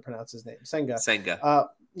don't know how to pronounce his name. Senga.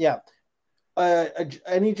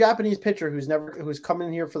 Any Japanese pitcher who's come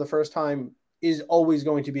in here for the first time is always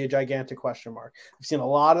going to be a gigantic question mark. I've seen a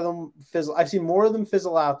lot of them fizzle. I've seen more of them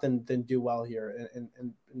fizzle out than do well here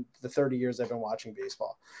in the 30 years I've been watching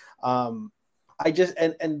baseball. And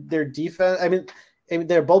their defense, I mean,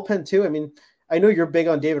 their bullpen too. I mean, I know you're big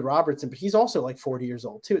on David Robertson, but he's also like 40 years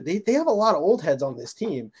old too. They have a lot of old heads on this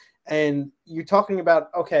team. And you're talking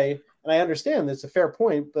about, okay, and I understand that's a fair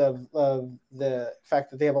point of the fact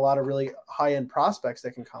that they have a lot of really high-end prospects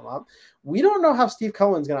that can come up. We don't know how Steve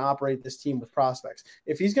Cohen's going to operate this team with prospects.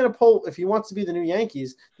 If he wants to be the new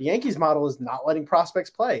Yankees, the Yankees model is not letting prospects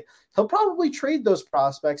play. He'll probably trade those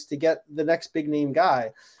prospects to get the next big name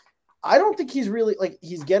guy. I don't think he's really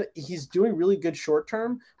he's doing really good short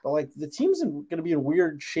term, but like the team's going to be in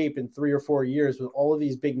weird shape in 3 or 4 years with all of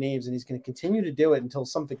these big names, and he's going to continue to do it until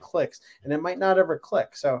something clicks, and it might not ever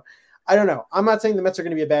click. So I don't know. I'm not saying the Mets are going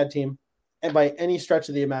to be a bad team and by any stretch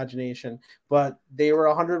of the imagination, but they were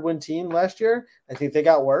a 100-win team last year. I think they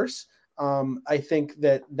got worse. I think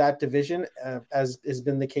that division, as has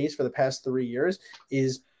been the case for the past 3 years,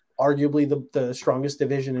 is arguably the strongest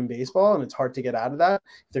division in baseball, and it's hard to get out of that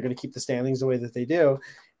if they're going to keep the standings the way that they do.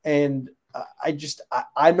 And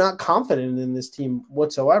I'm not confident in this team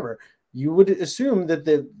whatsoever. You would assume that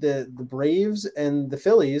the Braves and the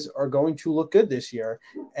Phillies are going to look good this year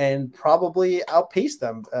and probably outpace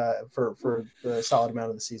them for a solid amount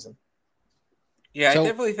of the season. Yeah, I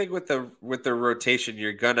definitely think with the rotation,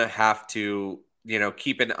 you're gonna have to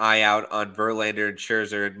keep an eye out on Verlander and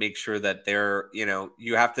Scherzer and make sure that they're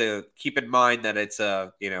you have to keep in mind that it's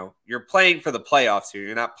you're playing for the playoffs here.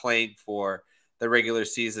 You're not playing for the regular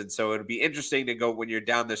season, so it'll be interesting to go when you're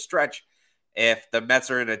down the stretch. If the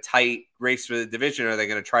Mets are in a tight race for the division, are they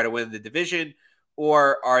going to try to win the division,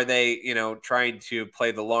 or are they, trying to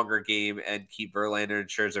play the longer game and keep Verlander and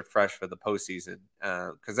Scherzer fresh for the postseason?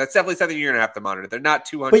 Because that's definitely something you're going to have to monitor. They're not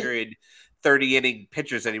 200 30 inning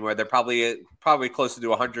pitchers anymore. They're probably closer to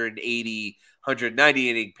 180, 190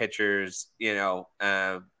 inning pitchers.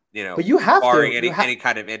 But you have barring to any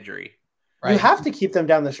kind of injury. You have to keep them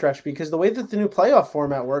down the stretch because the way that the new playoff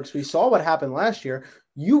format works, we saw what happened last year.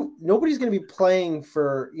 Nobody's going to be playing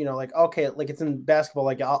for, like, okay, like it's in basketball,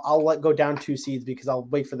 like I'll let go down 2 seeds because I'll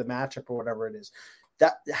wait for the matchup or whatever it is.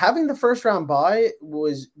 That having the first round bye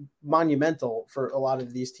was monumental for a lot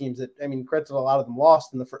of these teams. That, I mean, granted, a lot of them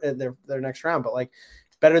lost in their next round, but like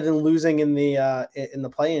better than losing in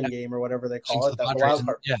the play-in game or whatever they call it. That wild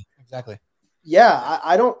card. Yeah, exactly. Yeah,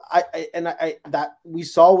 that we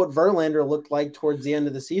saw what Verlander looked like towards the end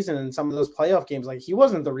of the season in some of those playoff games. Like he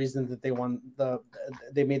wasn't the reason that they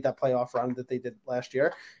made that playoff run that they did last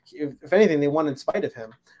year. If anything, they won in spite of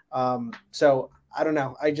him. So I don't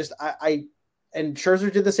know. And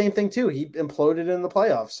Scherzer did the same thing too. He imploded in the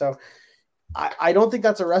playoffs. So I don't think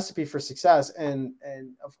that's a recipe for success. And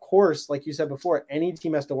of course, like you said before, any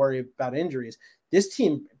team has to worry about injuries. This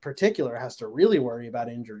team in particular has to really worry about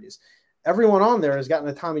injuries. Everyone on there has gotten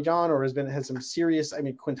a Tommy John or had some serious. I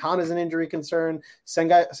mean, Quintana's an injury concern.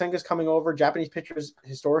 Senga's coming over. Japanese pitchers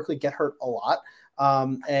historically get hurt a lot,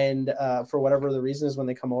 and for whatever the reason is when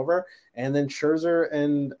they come over. And then Scherzer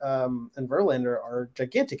and Verlander are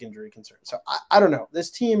gigantic injury concerns. So I don't know.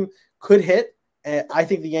 This team could hit. I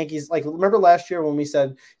think the Yankees, like, remember last year when we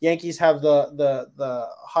said Yankees have the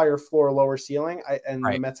higher floor, lower ceiling, and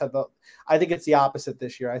right. The Mets have I think it's the opposite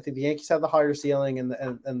this year. I think the Yankees have the higher ceiling, and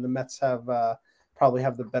the Mets have probably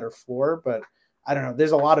have the better floor. But I don't know.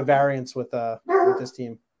 There's a lot of variance with this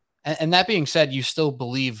team. And that being said, you still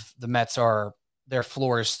believe the Mets their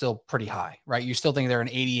floor is still pretty high, right? You still think they're an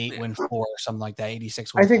 88 win floor or something like that,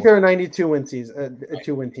 86 win. I think floor. They're a 92 win season, a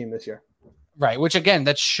 2-win team this year. Right, which again,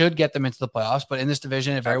 that should get them into the playoffs, but in this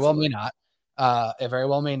division, it very well may not. It very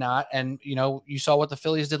well may not. And, you saw what the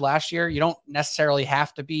Phillies did last year. You don't necessarily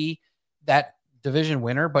have to be that division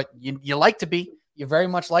winner, but you like to be. You very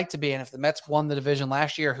much like to be. And if the Mets won the division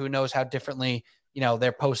last year, who knows how differently,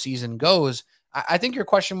 their postseason goes. I think your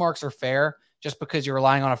question marks are fair just because you're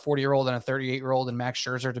relying on a 40-year-old and a 38-year-old and Max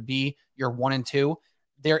Scherzer to be your 1 and 2.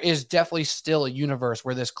 There is definitely still a universe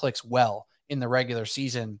where this clicks well in the regular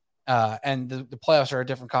season. And the playoffs are a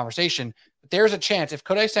different conversation. But there's a chance if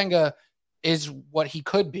Kodai Senga is what he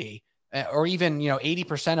could be, or even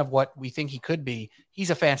 80% of what we think he could be,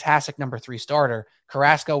 he's a fantastic number 3 starter.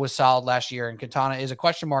 Carrasco was solid last year, and Quintana is a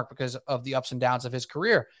question mark because of the ups and downs of his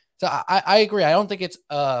career. So I agree. I don't think it's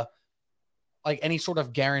like any sort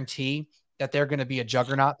of guarantee that they're going to be a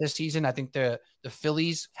juggernaut this season. I think the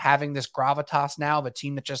Phillies having this gravitas now of a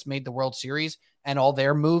team that just made the World Series and all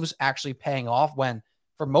their moves actually paying off when.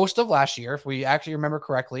 For most of last year, if we actually remember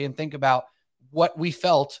correctly and think about what we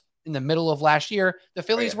felt in the middle of last year, the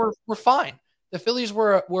Phillies were fine. The Phillies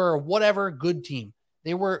were whatever good team.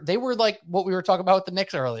 They were like what we were talking about with the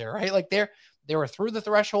Knicks earlier, right? Like they were through the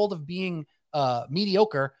threshold of being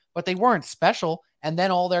mediocre, but they weren't special. And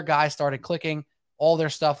then all their guys started clicking, all their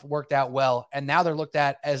stuff worked out well, and now they're looked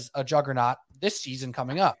at as a juggernaut this season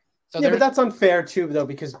coming up. So yeah, but that's unfair too, though,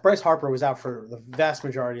 because Bryce Harper was out for the vast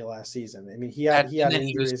majority of last season. I mean, he had injuries.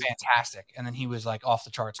 He was fantastic, and then he was like off the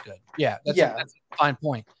charts good. Yeah, that's a fine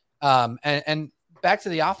point. And back to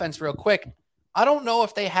the offense real quick. I don't know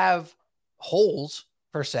if they have holes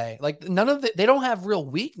per se. Like they don't have real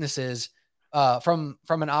weaknesses from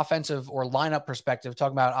an offensive or lineup perspective.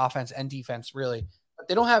 Talking about offense and defense, really, but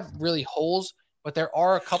they don't have really holes. But there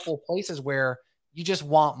are a couple of places where you just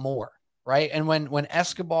want more. Right. And when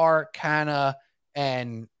Escobar, Canha,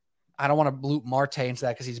 and I don't want to loop Marte into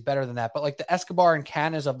that because he's better than that, but like the Escobar and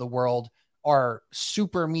Canhas of the world are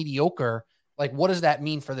super mediocre. Like, what does that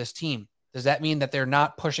mean for this team? Does that mean that they're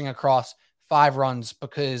not pushing across 5 runs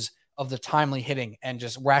because of the timely hitting and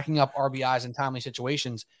just racking up RBIs in timely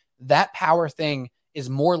situations? That power thing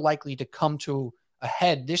is more likely to come to a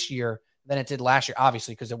head this year than it did last year,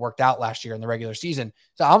 obviously, because it worked out last year in the regular season.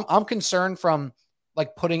 So I'm concerned from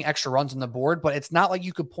like putting extra runs on the board, but it's not like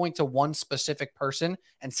you could point to one specific person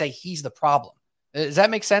and say he's the problem. Does that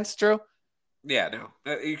make sense, Drew? Yeah,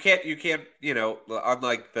 no, you can't,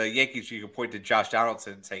 unlike the Yankees, you can point to Josh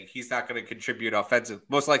Donaldson and say he's not going to contribute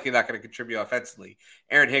most likely not going to contribute offensively.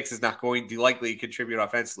 Aaron Hicks is not going to likely contribute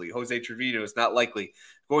offensively. Jose Trevino is not likely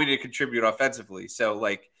going to contribute offensively. So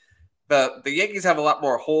like the Yankees have a lot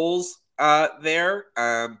more holes there,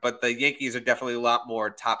 but the Yankees are definitely a lot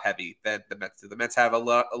more top heavy than the Mets do. The Mets have a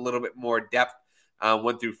little bit more depth,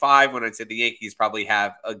 1 through 5. When I'd say the Yankees probably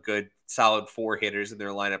have a good solid 4 hitters in their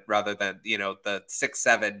lineup rather than the 6,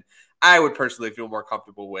 7. I would personally feel more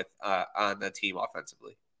comfortable with on the team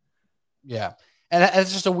offensively. Yeah, And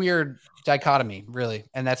it's just a weird dichotomy, really.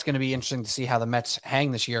 And that's going to be interesting to see how the Mets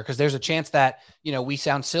hang this year, because there's a chance that, we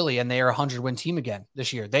sound silly and they are a 100-win team again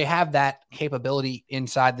this year. They have that capability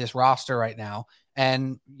inside this roster right now.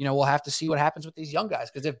 And, we'll have to see what happens with these young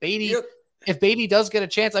guys. Because if Beatty does get a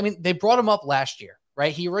chance, I mean, they brought him up last year,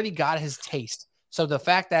 right? He already got his taste. So the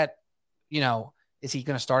fact that, is he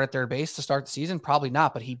going to start at third base to start the season? Probably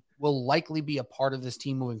not, but he will likely be a part of this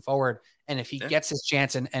team moving forward. And if he gets his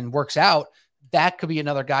chance and works out, that could be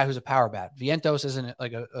another guy who's a power bat. Vientos isn't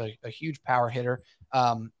like a huge power hitter.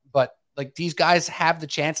 But like these guys have the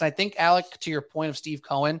chance. And I think, Alec, to your point of Steve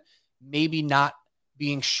Cohen, maybe not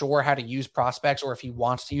being sure how to use prospects or if he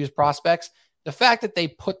wants to use prospects, the fact that they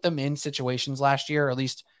put them in situations last year, or at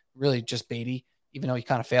least really just Beatty, even though he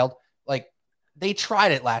kind of failed, like they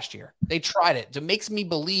tried it last year. They tried it. It makes me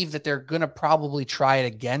believe that they're going to probably try it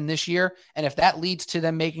again this year. And if that leads to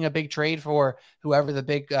them making a big trade for whoever the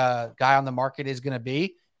big guy on the market is going to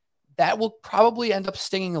be, that will probably end up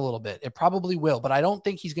stinging a little bit. It probably will, but I don't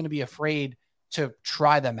think he's going to be afraid to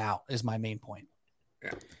try them out is my main point.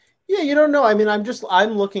 Yeah, you don't know. I mean,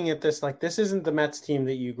 I'm looking at this like this isn't the Mets team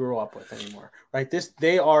that you grew up with anymore, right?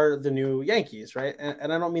 They are the new Yankees, right?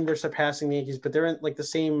 And I don't mean they're surpassing the Yankees, but they're in like the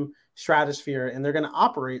same stratosphere, and they're going to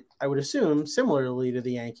operate, I would assume, similarly to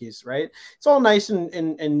the Yankees, right? It's all nice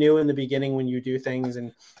and new in the beginning when you do things,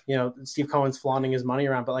 and Steve Cohen's flaunting his money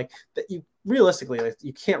around, but like that you realistically, like,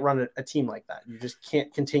 you can't run a team like that. You just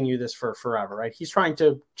can't continue this for forever, right? He's trying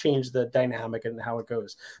to change the dynamic and how it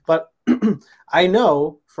goes. But I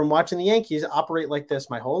know from watching the Yankees operate like this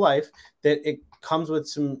my whole life that it comes with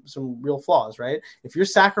some real flaws, right? If you're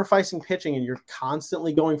sacrificing pitching and you're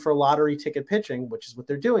constantly going for lottery ticket pitching, which is what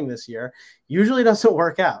they're doing this year, usually doesn't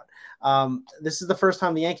work out. This is the first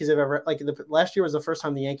time the Yankees have ever, last year was the first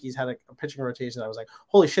time the Yankees had a pitching rotation. I was like,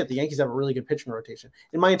 holy shit, the Yankees have a really good pitching rotation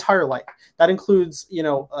in my entire life. That includes,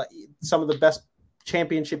 some of the best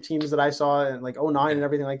championship teams that I saw in like 2009 and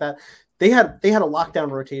everything like that. They had a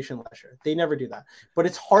lockdown rotation last year. They never do that, but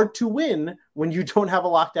it's hard to win when you don't have a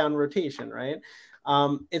lockdown rotation, right?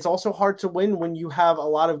 It's also hard to win when you have a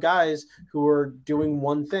lot of guys who are doing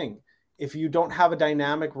one thing. If you don't have a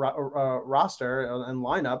dynamic roster and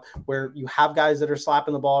lineup where you have guys that are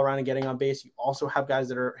slapping the ball around and getting on base, you also have guys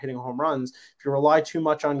that are hitting home runs. If you rely too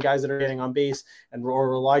much on guys that are getting on base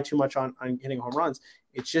or rely too much on hitting home runs,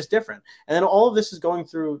 it's just different. And then all of this is going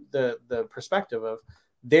through the perspective of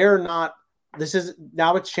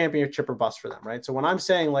it's championship or bust for them, right? So when I'm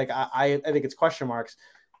saying like I think it's question marks,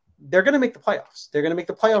 they're going to make the playoffs. They're going to make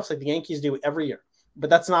the playoffs like the Yankees do every year. But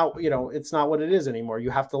that's not, it's not what it is anymore.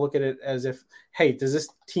 You have to look at it as if, hey, does this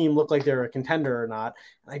team look like they're a contender or not?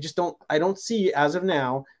 And I don't see as of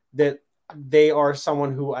now that they are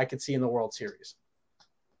someone who I could see in the World Series.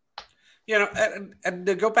 And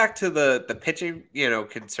to go back to the pitching,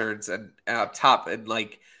 concerns and up top, and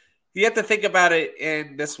like you have to think about it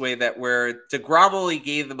in this way, that where DeGrom only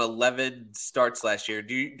gave them 11 starts last year.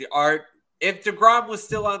 If DeGrom was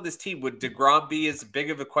still on this team, would DeGrom be as big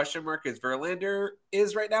of a question mark as Verlander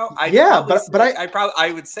is right now?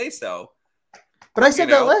 I would say so. But I said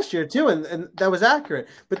that last year too, and that was accurate.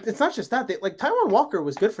 But it's not just that. Taijuan Walker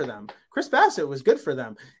was good for them. Chris Bassett was good for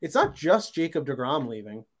them. It's not just Jacob DeGrom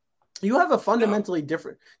leaving. You have a fundamentally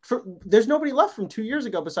different. There's nobody left from 2 years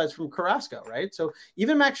ago besides from Carrasco, right? So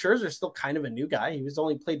even Max Scherzer is still kind of a new guy. He was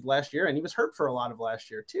only played last year, and he was hurt for a lot of last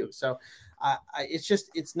year too. So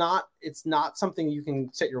it's not something you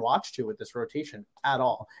can set your watch to with this rotation at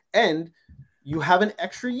all. And you have an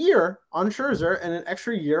extra year on Scherzer and an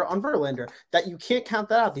extra year on Verlander that you can't count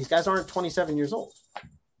that out. These guys aren't 27 years old.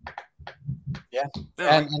 Yeah, no,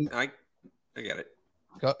 and I get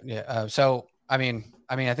it. So I mean,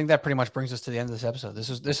 I think that pretty much brings us to the end of this episode.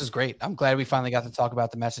 This is great. I'm glad we finally got to talk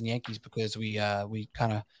about the Mets and Yankees, because we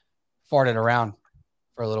kind of farted around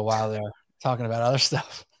for a little while there talking about other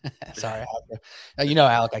stuff. Sorry,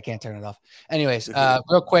 Alec, I can't turn it off. Anyways,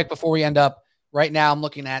 real quick before we end up, right now I'm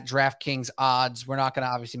looking at DraftKings odds. We're not going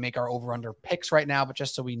to obviously make our over/under picks right now, but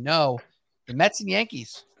just so we know, the Mets and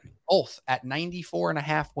Yankees both at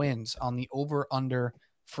 94.5 wins on the over/under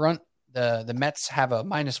front. The Mets have a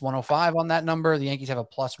 -105 on that number. The Yankees have a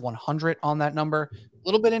 +100 on that number. A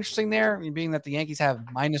little bit interesting there, being that the Yankees have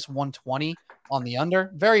 -120 on the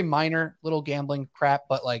under. Very minor little gambling crap,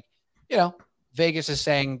 but Vegas is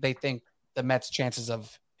saying they think the Mets' chances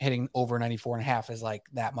of hitting over 94.5 is like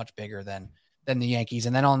that much bigger than the Yankees.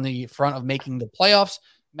 And then on the front of making the playoffs,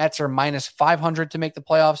 Mets are -500 to make the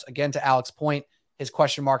playoffs. Again, to Alec's point, his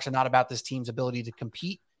question marks are not about this team's ability to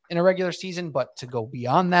compete in a regular season, but to go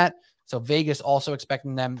beyond that. So Vegas also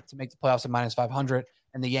expecting them to make the playoffs at -500,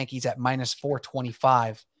 and the Yankees at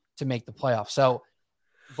 -425 to make the playoffs. So,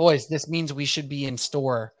 boys, this means we should be in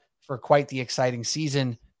store for quite the exciting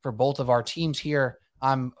season for both of our teams here.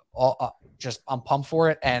 I'm pumped for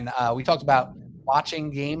it. And we talked about watching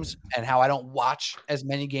games and how I don't watch as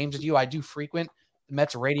many games as you. I do frequent the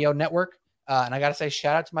Mets radio network. And I got to say,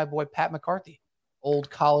 shout out to my boy, Pat McCarthy, old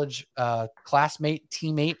college classmate,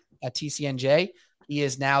 teammate at TCNJ. He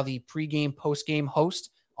is now the pregame, postgame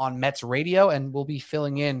host on Mets radio and will be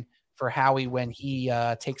filling in for Howie when he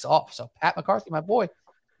takes off. So Pat McCarthy, my boy,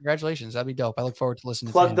 congratulations. That'd be dope. I look forward to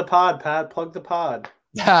listening Plug to the pod, Pat. Plug the pod.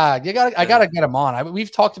 I gotta get him on.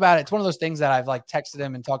 We've talked about it. It's one of those things that I've like texted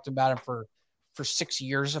him and talked about him for 6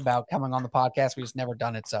 years about coming on the podcast. We just never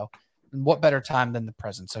done it. So what better time than the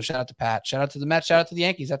present? So shout out to Pat, shout out to the Mets, shout out to the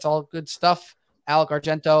Yankees. That's all good stuff. Alec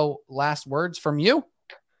Argento, last words from you?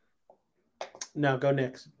 No, go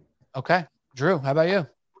Knicks. Okay. Drew, how about you?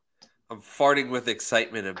 I'm farting with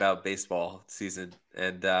excitement about baseball season,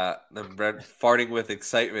 and I'm farting with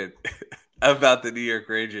excitement about the New York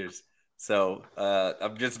Rangers. So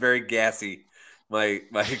I'm just very gassy. My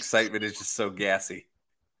excitement is just so gassy.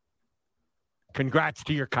 Congrats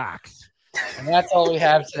to your cocks. And that's all we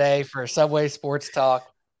have today for Subway Sports Talk.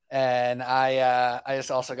 And I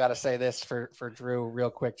just also got to say this for Drew real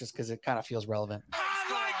quick, just because it kind of feels relevant. I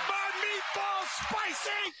like my meatballs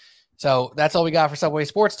spicy. So that's all we got for Subway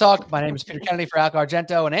Sports Talk. My name is Peter Kennedy for Alec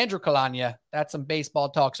Argento and Andrew Kalanya. That's some baseball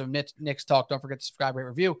talk, some Knicks talk. Don't forget to subscribe, rate,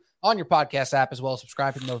 review on your podcast app, as well as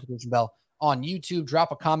subscribe to the notification bell on YouTube.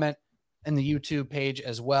 Drop a comment in the YouTube page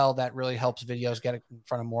as well. That really helps videos get in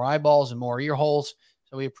front of more eyeballs and more ear holes.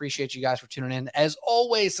 So we appreciate you guys for tuning in as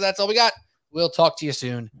always. So that's all we got. We'll talk to you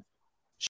soon.